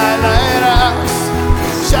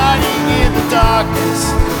 shining in the darkness,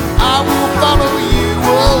 I will follow you.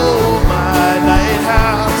 Oh, my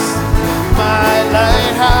lighthouse,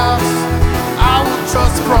 I will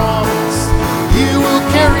trust promise. You will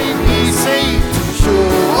carry me safe to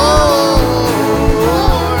shore,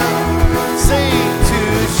 safe to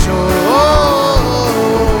shore,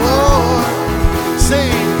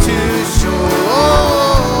 safe to shore,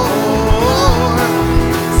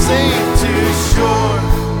 safe to shore.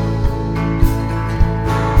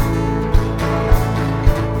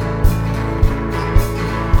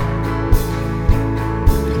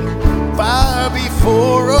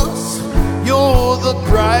 For us, you're the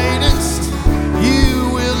brightest.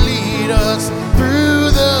 You will lead us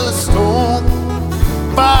through the storm.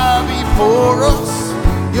 Fire before us,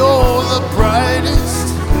 you're the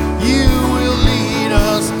brightest. You will lead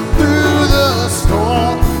us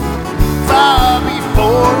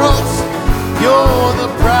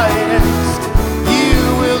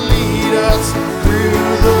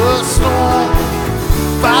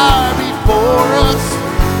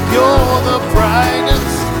of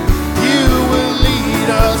brightness. You will lead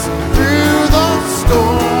us through the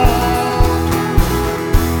storm.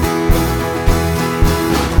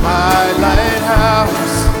 My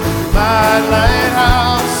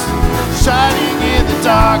lighthouse, shining in the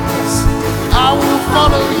darkness, I will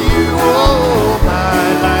follow you. Oh, my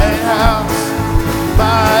lighthouse,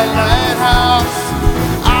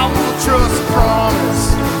 I will trust a promise.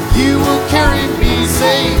 You will carry me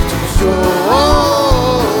safe to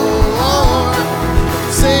shore,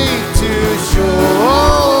 safe to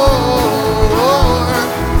shore,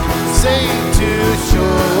 safe to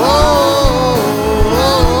shore,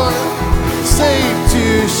 safe to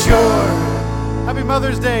shore. Happy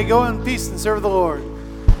Mother's Day. Go in peace and serve the Lord.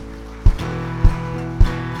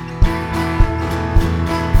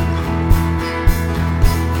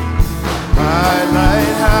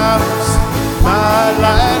 My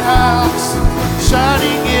lighthouse,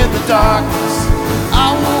 shining in the darkness.